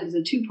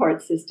a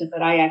 2-part system,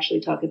 but I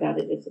actually talk about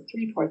it as a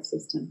 3-part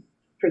system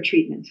for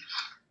treatment.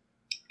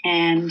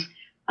 And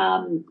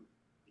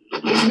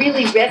it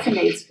really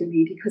resonates for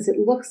me because it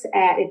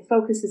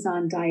focuses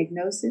on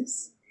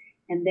diagnosis,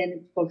 and then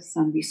it focuses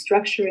on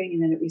restructuring,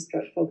 and then it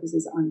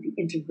focuses on the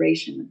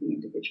integration of the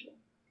individual.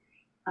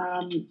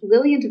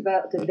 Lillian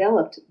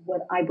developed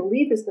what I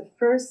believe is the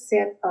first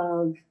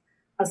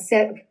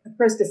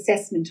first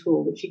assessment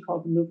tool, which she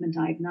called the movement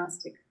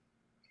diagnostic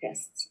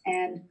tests.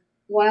 And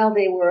while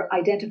they were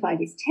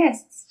identified as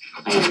tests,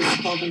 I always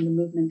call them the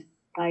movement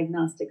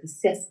diagnostic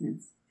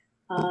assessments,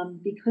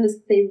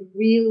 because they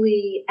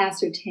really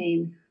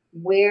ascertain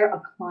where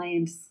a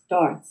client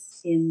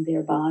starts in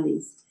their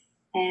bodies.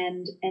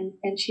 And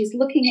she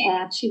looked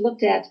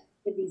at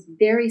these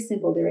very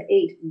simple, there are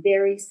 8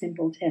 very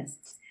simple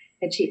tests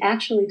that she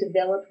actually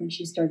developed when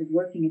she started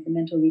working at the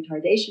mental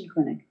retardation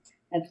clinic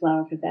at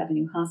Flower Fifth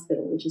Avenue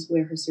Hospital, which is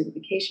where her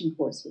certification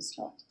course was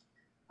taught.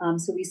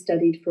 So we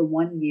studied for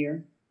 1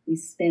 year. We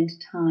spent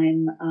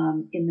time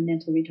in the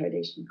mental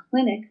retardation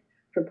clinic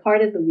for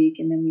part of the week,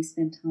 and then we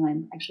spent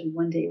time, actually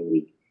 1 day a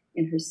week,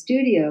 in her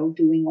studio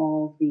doing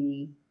all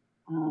the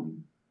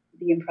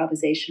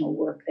improvisational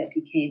work that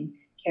became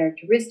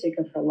characteristic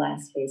of her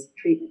last phase of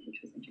treatment,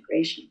 which was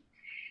integration.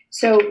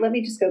 So let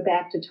me just go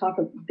back to talk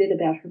a bit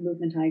about her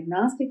movement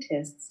diagnostic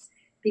tests,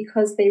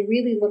 because they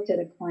really looked at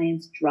a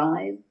client's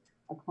drive,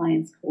 a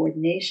client's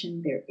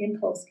coordination, their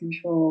impulse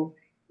control,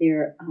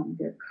 their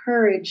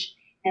courage,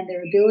 and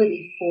their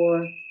ability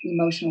for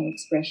emotional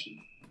expression.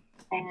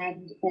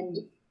 And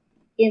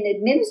in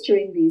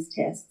administering these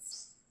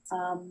tests,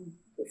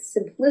 the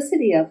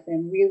simplicity of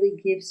them really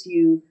gives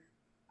you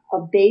a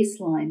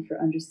baseline for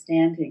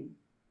understanding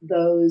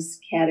those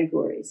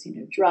categories,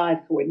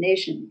 drive,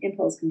 coordination,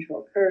 impulse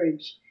control,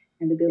 courage,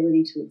 and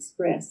ability to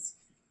express.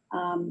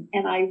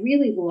 And I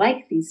really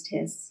like these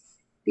tests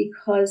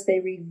because they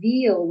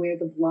reveal where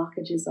the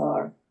blockages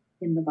are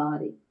in the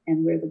body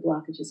and where the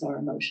blockages are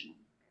emotional.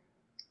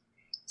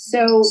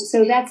 So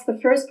that's the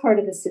first part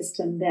of the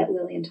system that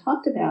Lillian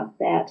talked about,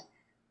 that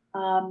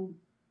I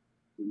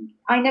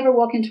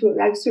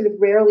sort of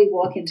rarely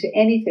walk into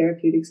any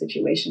therapeutic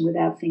situation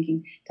without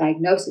thinking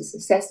diagnosis,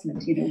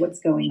 assessment, what's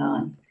going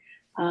on.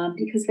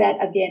 Because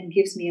that, again,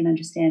 gives me an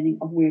understanding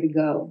of where to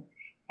go.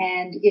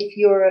 And if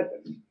you're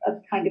a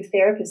kind of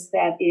therapist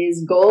that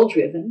is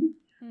goal-driven,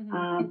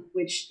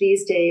 which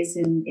these days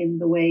in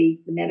the way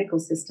the medical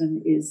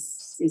system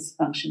is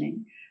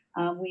functioning,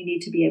 we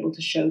need to be able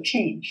to show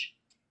change.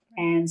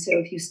 And so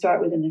if you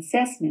start with an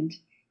assessment,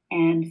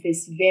 and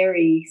this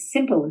very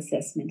simple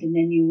assessment, and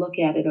then you look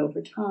at it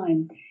over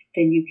time,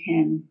 then you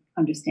can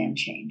understand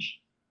change.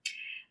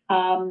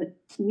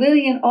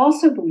 Lillian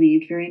also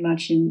believed very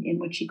much in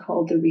what she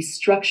called the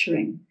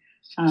restructuring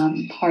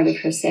part of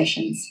her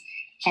sessions,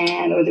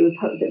 or the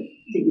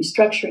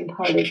restructuring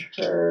part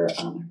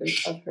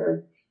of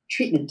her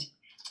treatment.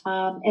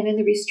 And in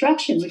the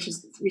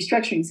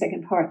restructuring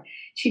second part,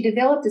 she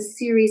developed a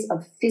series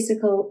of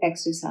physical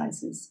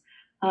exercises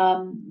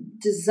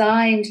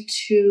designed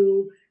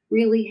to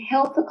really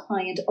help the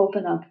client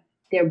open up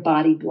their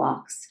body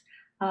blocks.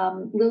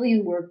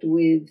 Lillian worked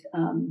with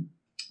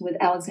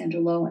Alexander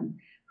Lowen,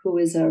 who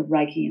is a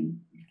Reichian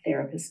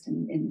therapist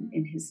in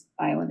his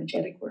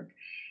bioenergetic work.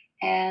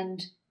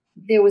 And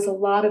there was a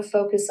lot of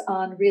focus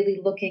on really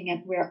looking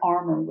at where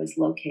armor was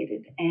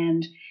located.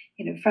 And,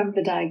 from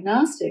the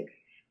diagnostic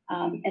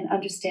and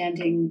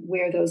understanding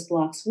where those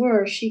blocks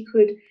were, she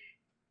could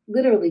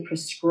literally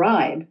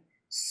prescribe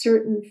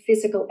certain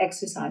physical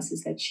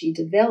exercises that she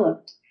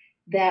developed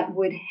that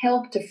would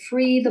help to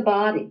free the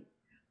body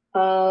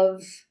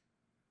of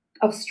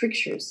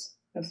strictures,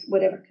 of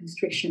whatever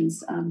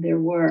constrictions there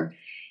were,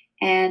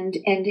 and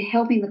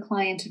helping the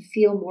client to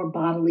feel more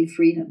bodily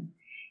freedom.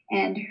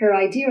 And her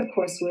idea, of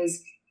course,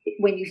 was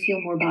when you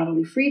feel more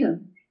bodily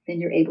freedom, then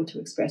you're able to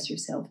express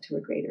yourself to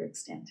a greater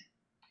extent.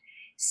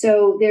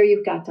 So there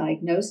you've got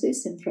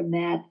diagnosis, and from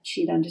that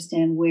she'd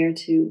understand where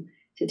to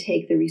to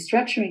take the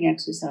restructuring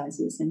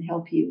exercises and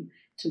help you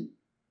to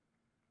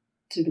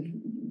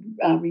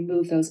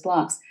remove those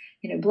blocks.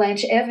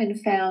 Blanche Evans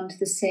found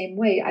the same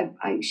way.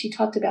 She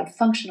talked about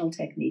functional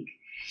technique,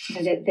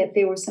 that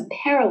there were some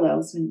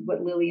parallels in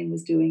what Lillian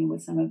was doing and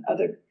what some of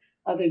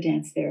other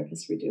dance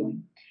therapists were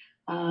doing.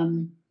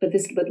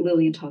 But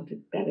Lillian talked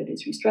about it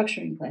as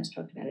restructuring. Blanche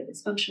talked about it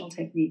as functional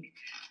technique.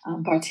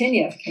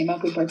 Bartiniev came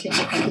up with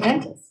Bartiniev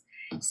fundamentals.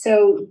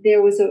 So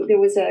there was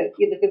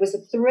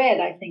a thread,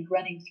 I think,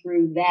 running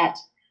through that,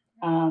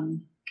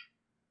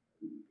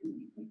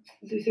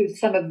 through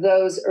some of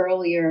those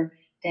earlier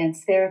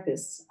dance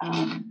therapists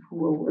who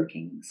were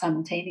working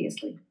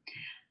simultaneously.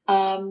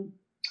 The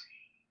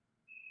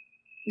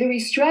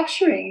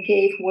restructuring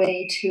gave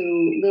way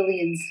to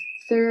Lillian's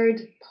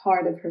third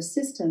part of her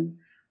system,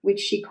 which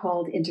she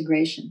called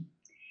integration.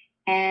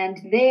 And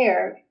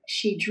there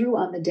she drew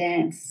on the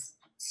dance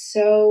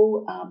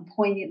so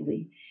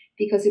poignantly,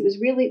 because it was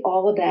really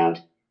all about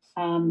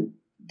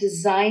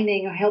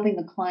designing or helping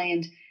the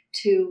client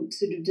to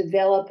sort of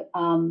develop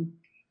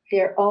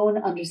their own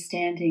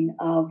understanding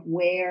of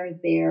where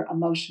their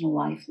emotional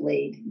life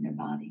laid in their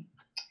body,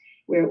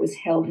 where it was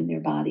held in their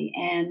body.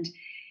 And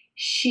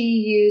she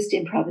used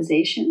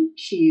improvisation.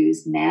 She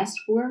used mask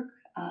work.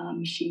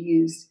 She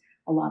used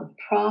a lot of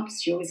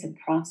props. She always had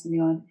props in the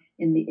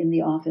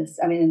office.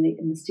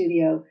 In the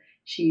studio.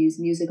 She used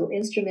musical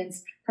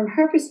instruments. From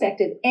her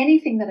perspective,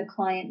 anything that a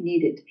client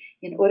needed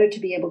in order to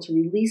be able to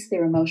release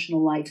their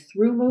emotional life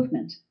through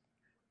movement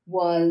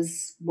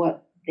was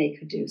what they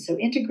could do. So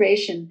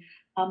integration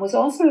was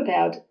also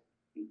about,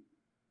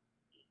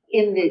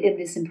 in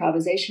this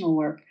improvisational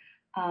work,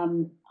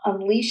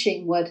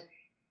 unleashing what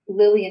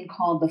Lillian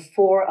called the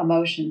 4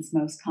 emotions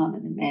most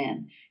common in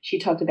man. She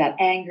talked about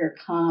anger,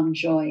 calm,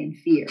 joy, and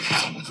fear.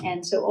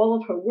 And so all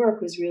of her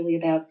work was really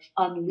about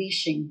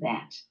unleashing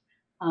that,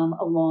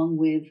 along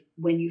with,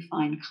 when you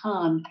find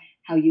calm,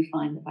 how you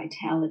find the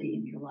vitality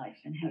in your life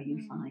and how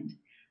you find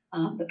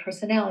the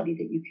personality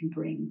that you can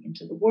bring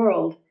into the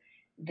world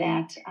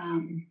that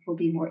will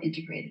be more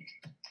integrated.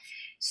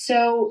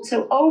 So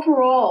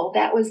overall,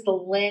 that was the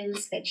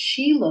lens that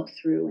she looked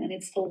through, and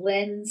it's the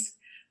lens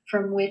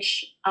from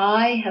which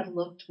I have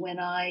looked when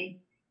I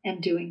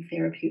am doing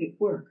therapeutic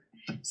work.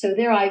 So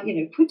there I,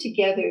 put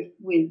together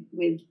with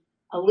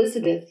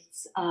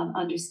Elizabeth's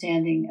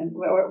understanding,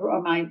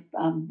 or my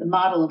the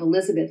model of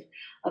Elizabeth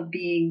of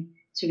being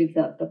sort of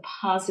the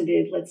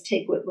positive. Let's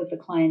take what the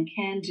client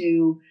can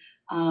do,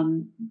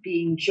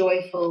 being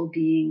joyful,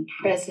 being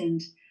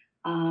present,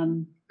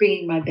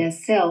 bringing my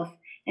best self,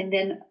 and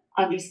then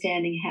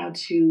understanding how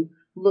to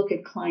look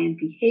at client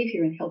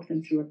behavior and help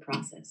them through a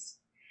process.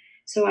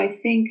 So I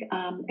think,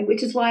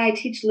 which is why I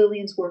teach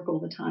Lillian's work all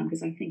the time,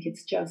 because I think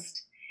it's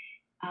just,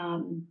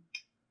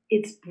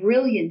 it's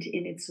brilliant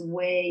in its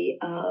way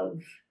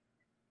of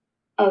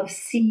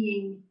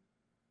seeing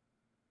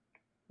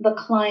the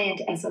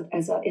client as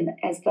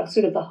the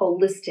sort of the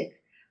holistic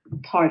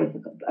part of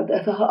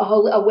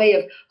a way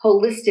of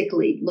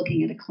holistically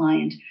looking at a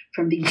client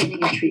from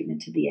beginning of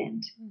treatment to the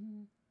end. Mm-hmm.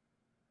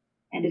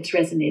 And it's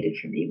resonated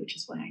for me, which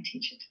is why I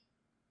teach it.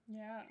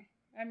 Yeah.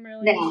 I'm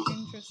really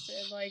interested.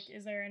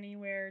 Is there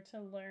anywhere to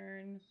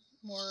learn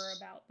more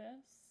about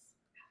this?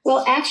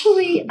 Well,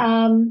 actually,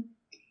 I'm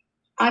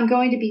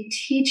going to be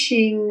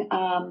teaching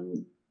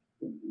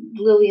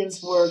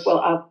Lillian's work.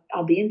 Well,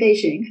 I'll be in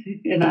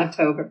Beijing in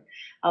October.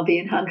 I'll be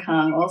in Hong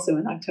Kong also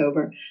in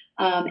October.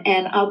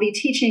 And I'll be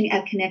teaching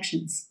at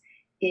Connections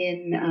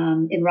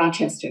in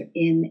Rochester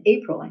in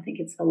April. I think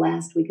it's the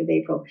last week of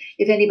April.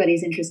 If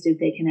anybody's interested,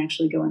 they can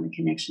actually go on the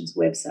Connections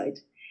website.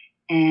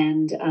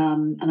 And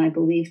I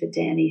believe that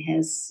Danny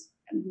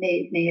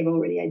may have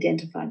already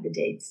identified the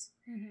dates.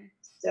 Mm-hmm.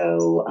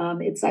 So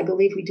I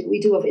believe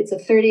it's a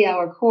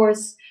 30-hour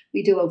course.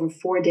 We do over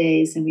 4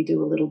 days, and we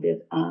do a little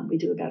bit. We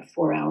do about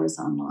 4 hours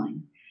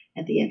online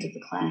at the end of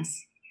the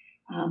class.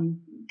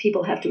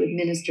 People have to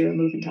administer a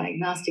movement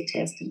diagnostic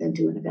test and then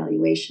do an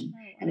evaluation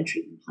and a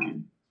treatment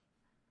plan.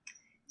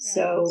 Yeah,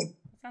 so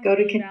go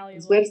to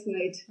Connections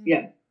website. Mm-hmm.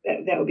 Yeah,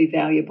 that would be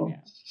valuable. Yeah.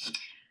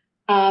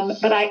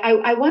 But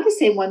I want to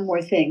say one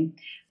more thing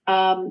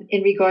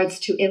in regards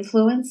to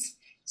influence.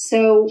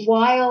 So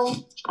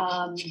while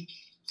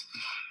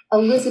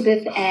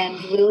Elizabeth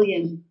and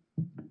Lillian,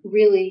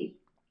 really,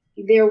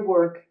 their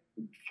work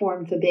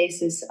formed the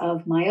basis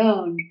of my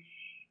own,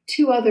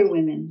 2 other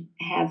women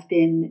have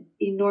been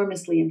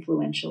enormously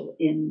influential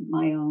in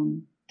my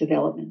own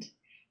development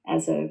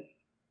as a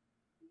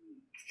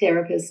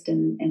therapist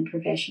and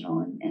professional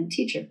and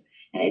teacher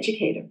and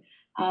educator.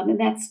 And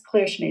that's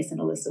Claire Schmace and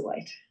Alyssa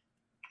White.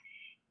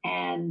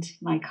 And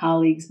my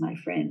colleagues, my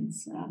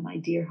friends, my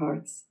dear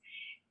hearts.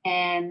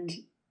 And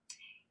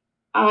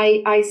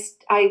I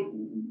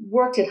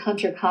worked at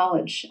Hunter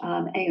College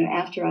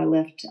after I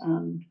left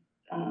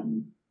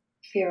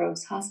Fair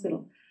Oaks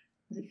Hospital.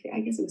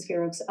 I guess it was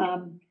Fair Oaks.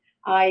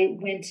 I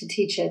went to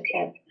teach at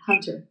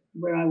Hunter,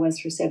 where I was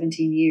for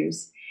 17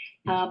 years.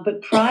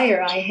 But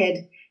prior, I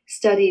had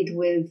studied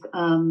with,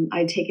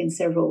 I'd taken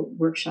several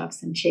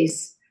workshops and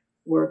chase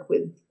work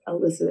with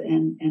Alyssa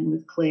and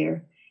with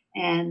Claire.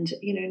 And,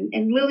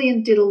 and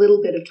Lillian did a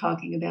little bit of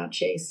talking about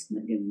Chase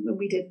when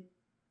we did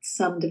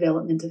some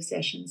development of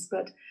sessions.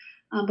 But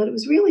it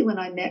was really when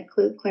I met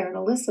Claire and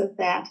Alyssa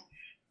that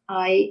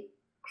I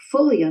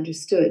fully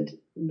understood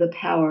the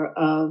power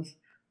of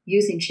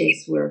using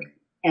Chase work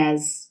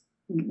as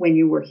when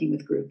you're working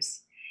with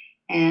groups.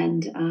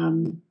 And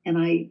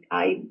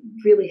I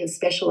really have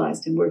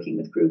specialized in working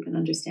with group and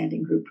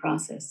understanding group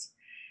process.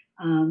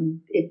 My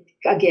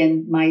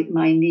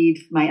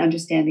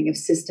understanding of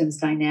systems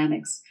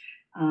dynamics,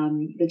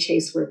 the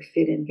Chase work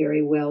fit in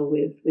very well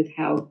with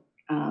how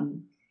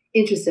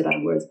interested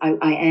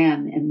I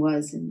am and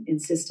was in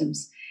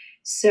systems.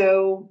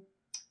 So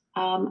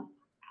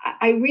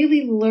I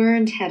really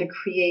learned how to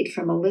create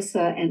from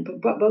Alyssa,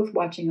 and both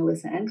watching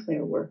Alyssa and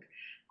Claire work,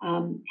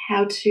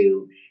 how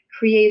to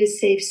create a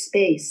safe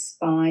space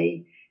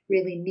by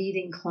really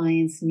meeting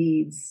clients'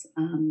 needs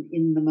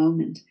in the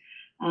moment.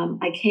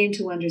 I came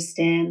to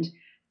understand,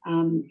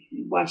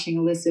 watching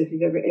Alyssa,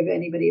 if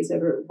anybody has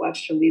ever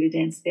watched her lead a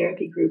dance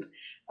therapy group,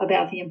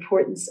 about the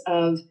importance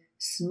of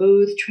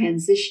smooth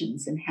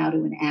transitions and how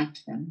to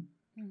enact them.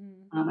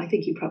 Mm-hmm. I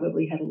think you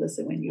probably had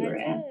Alyssa when you were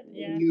at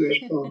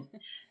school.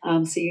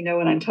 So you know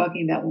what I'm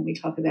talking about when we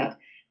talk about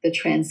the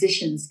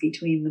transitions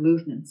between the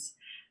movements.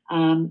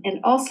 And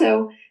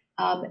also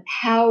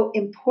how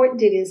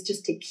important it is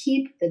just to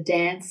keep the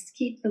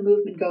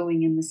movement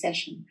going in the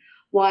session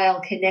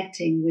while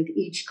connecting with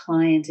each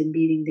client and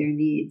meeting their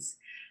needs.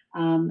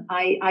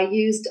 I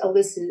used a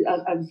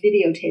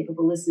videotape of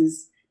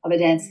a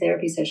dance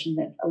therapy session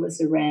that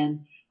Alyssa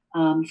ran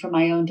for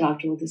my own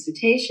doctoral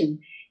dissertation.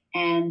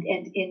 And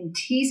in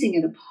teasing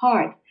it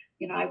apart,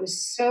 I was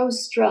so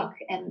struck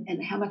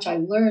and how much I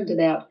learned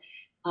about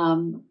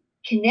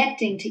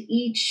connecting to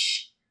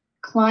each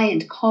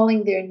client,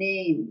 calling their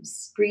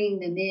names, bringing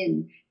them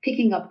in,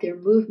 picking up their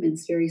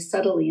movements very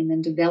subtly, and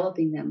then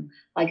developing them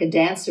like a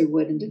dancer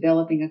would and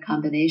developing a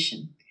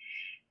combination.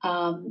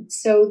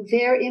 So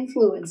their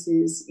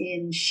influences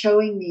in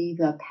showing me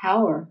the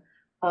power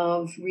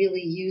of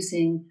really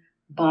using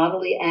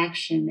bodily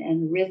action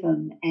and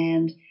rhythm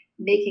and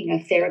making a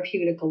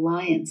therapeutic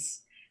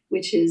alliance,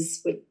 which is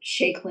what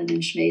Shaiklin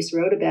and Schmace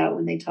wrote about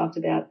when they talked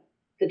about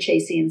the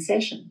Chasian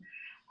session.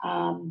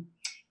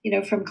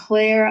 From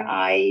Claire,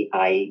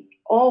 I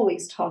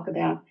always talk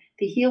about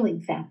the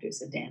healing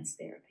factors of dance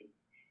therapy,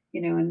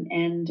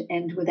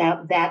 and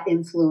without that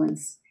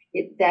influence,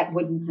 that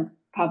wouldn't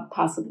have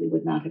possibly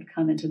would not have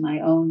come into my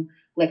own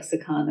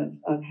lexicon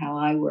of how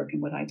I work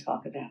and what I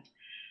talk about.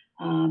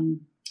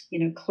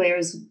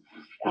 Claire's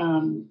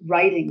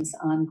writings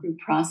on group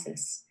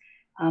process,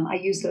 I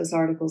use those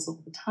articles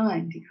all the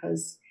time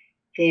because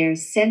they're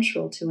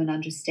central to an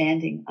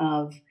understanding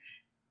of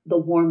the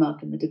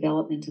warm-up and the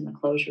development and the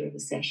closure of a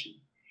session.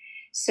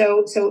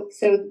 So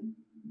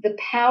the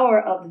power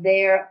of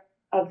their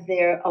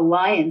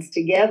alliance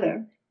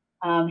together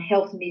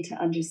helped me to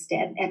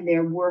understand, and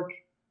their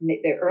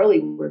early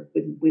work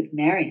with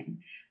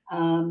Marion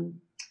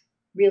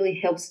really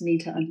has helped me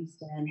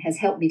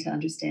to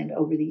understand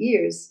over the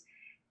years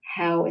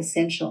how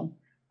essential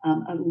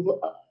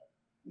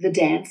the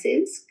dance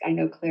is. I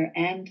know Claire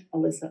and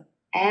Alyssa,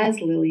 as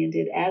Lillian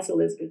did, as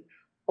Elizabeth,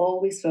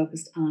 always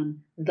focused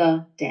on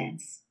the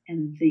dance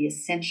and the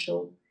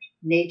essential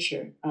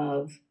nature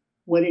of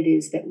what it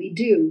is that we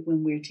do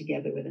when we're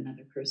together with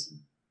another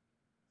person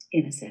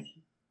in a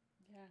session.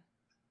 Yeah.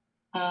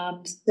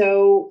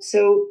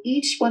 So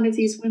each one of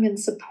these women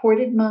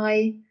supported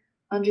my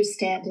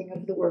understanding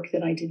of the work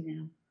that I do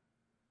now.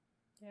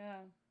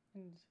 Yeah.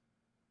 And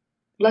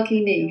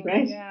lucky me,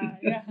 right? Yeah.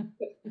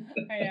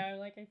 I know.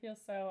 I feel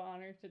so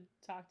honored to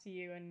talk to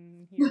you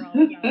and hear all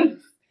about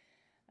this.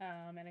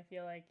 And I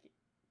feel like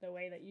the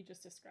way that you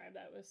just described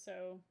that was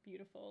so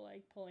beautiful,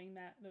 pulling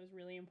those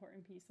really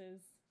important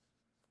pieces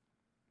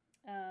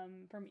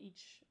from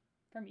each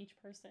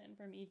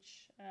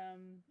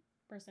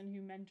person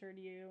who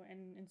mentored you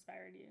and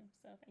inspired you.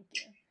 So thank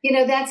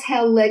you. That's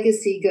how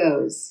legacy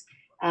goes.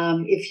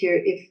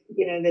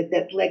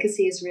 That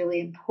legacy is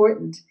really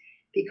important,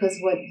 because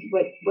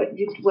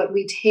what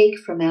we take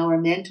from our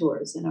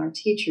mentors and our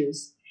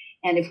teachers,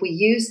 and if we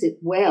use it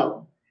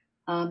well,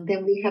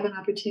 then we have an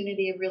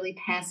opportunity of really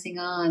passing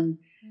on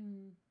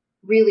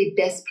really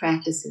best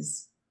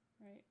practices.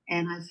 Right.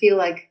 And I feel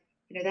like,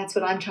 that's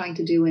what I'm trying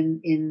to do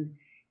in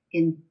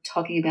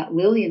talking about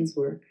Lillian's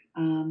work,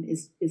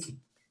 is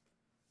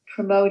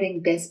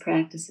promoting best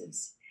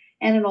practices,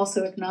 and in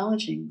also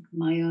acknowledging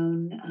my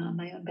own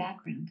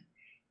background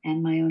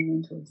and my own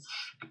mentors.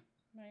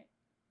 Right.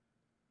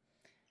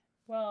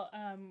 Well,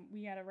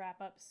 we got to wrap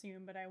up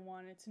soon, but I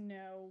wanted to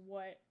know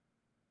what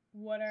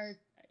are,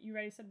 you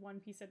already said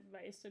one piece of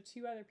advice, so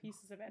two other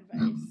pieces of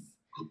advice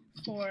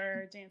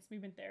for dance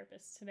movement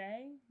therapists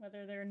today,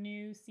 whether they're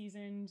new,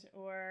 seasoned,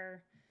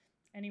 or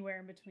anywhere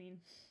in between.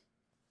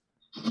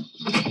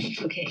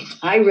 Okay,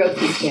 I wrote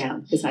this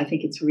down because I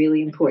think it's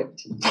really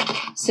important.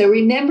 So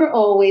remember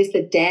always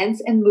that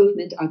dance and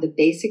movement are the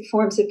basic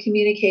forms of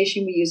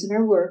communication we use in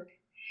our work,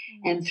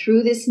 And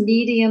through this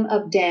medium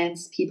of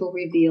dance, people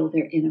reveal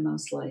their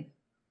innermost life.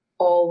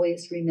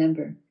 Always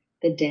remember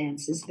the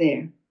dance is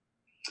there.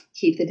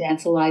 Keep the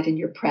dance alive in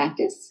your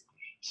practice.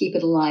 Keep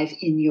it alive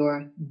in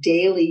your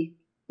daily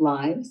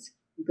lives.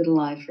 Keep it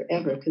alive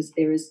forever, because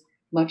there is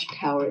much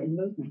power in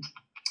movement.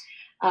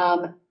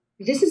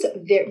 This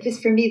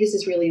for me, this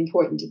is really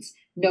important. It's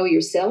know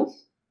yourself,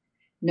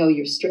 know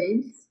your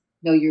strengths,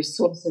 know your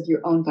source of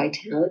your own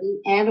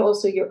vitality, and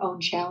also your own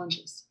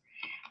challenges.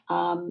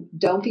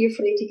 Don't be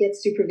afraid to get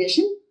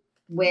supervision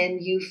when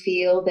you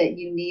feel that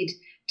you need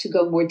to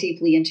go more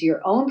deeply into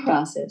your own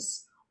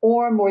process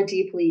or more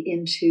deeply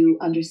into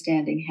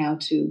understanding how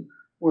to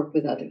work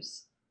with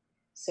others.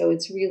 So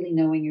it's really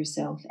knowing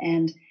yourself,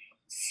 and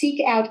seek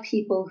out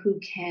people who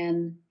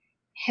can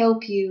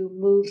help you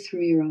move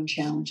through your own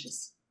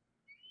challenges.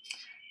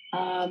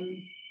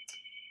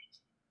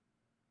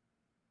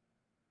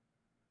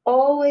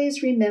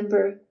 Always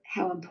remember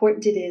how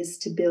important it is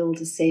to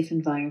build a safe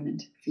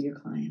environment for your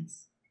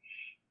clients.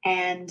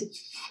 And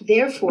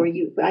therefore,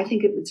 I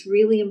think it's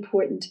really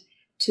important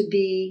to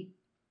be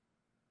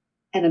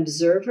an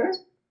observer,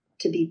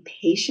 to be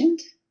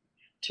patient,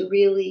 to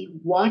really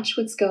watch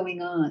what's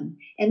going on,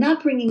 and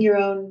not bringing your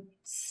own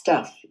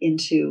stuff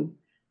into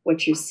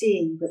what you're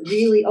seeing, but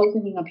really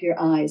opening up your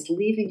eyes,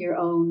 leaving your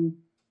own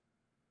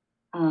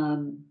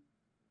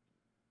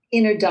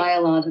inner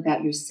dialogue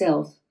about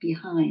yourself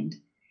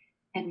behind,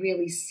 and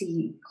really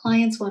see.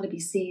 Clients want to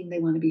be seen, they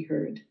want to be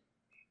heard.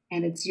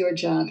 And it's your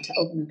job to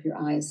open up your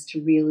eyes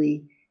to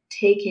really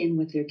take in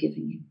what they're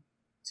giving you.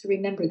 So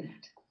remember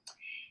that.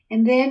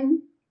 And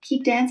then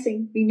keep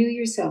dancing, renew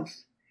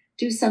yourself.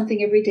 Do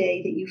something every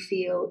day that you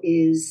feel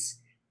is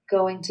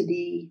going to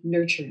be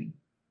nurturing.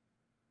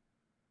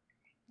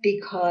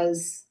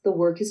 Because the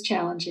work is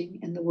challenging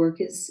and the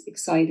work is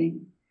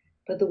exciting,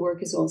 but the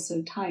work is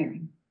also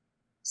tiring.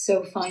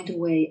 So find a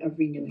way of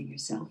renewing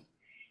yourself.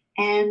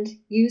 And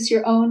use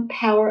your own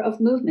power of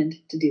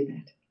movement to do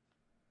that.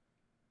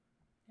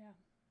 Yeah.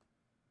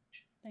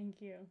 Thank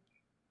you.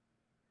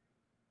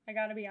 I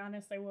got to be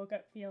honest, I woke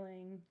up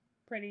feeling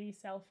pretty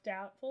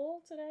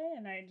self-doubtful today,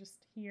 and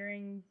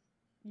hearing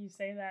you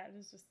say that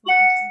has just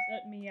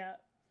lit me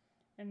up,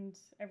 and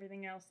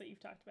everything else that you've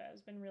talked about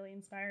has been really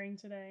inspiring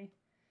today.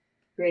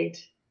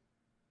 Great.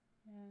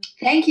 Yeah.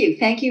 Thank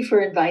you for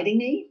inviting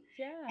me.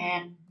 Yeah.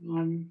 And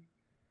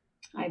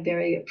I'm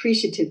very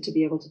appreciative to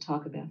be able to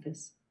talk about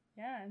this.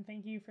 Yeah, and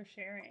thank you for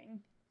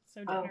sharing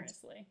so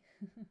generously.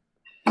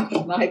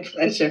 My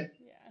pleasure.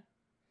 Yeah.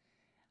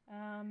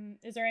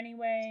 Is there any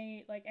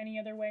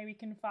other way we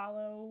can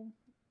follow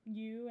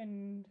you,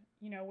 and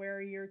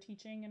where you're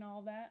teaching and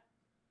all that?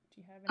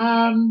 Do you have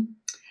any?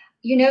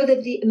 You know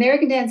that the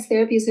American Dance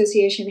Therapy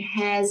Association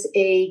has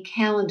a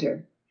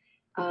calendar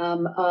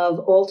of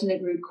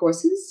alternate route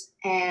courses,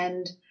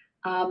 and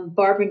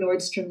Barbara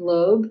Nordstrom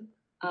Loeb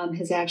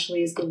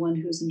is the one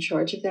who's in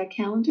charge of that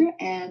calendar,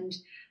 and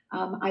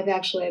I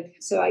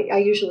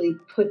usually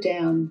put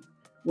down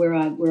where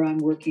I'm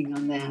working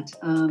on that.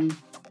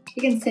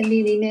 You can send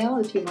me an email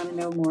if you want to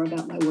know more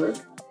about my work.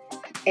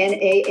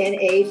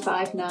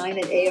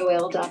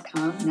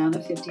 nana59@aol.com,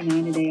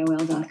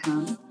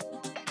 nana59@aol.com.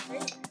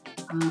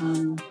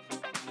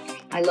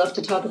 I love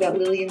to talk about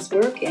Lillian's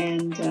work,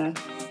 and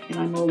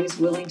I'm always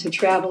willing to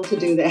travel to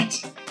do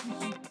that.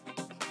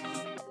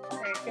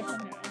 Great, good to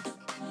know.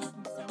 Thank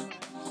you so much.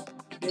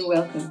 You're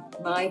welcome.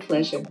 My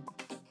pleasure.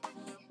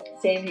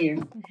 Same here.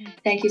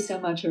 Thank you so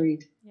much,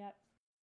 Orit. Yep.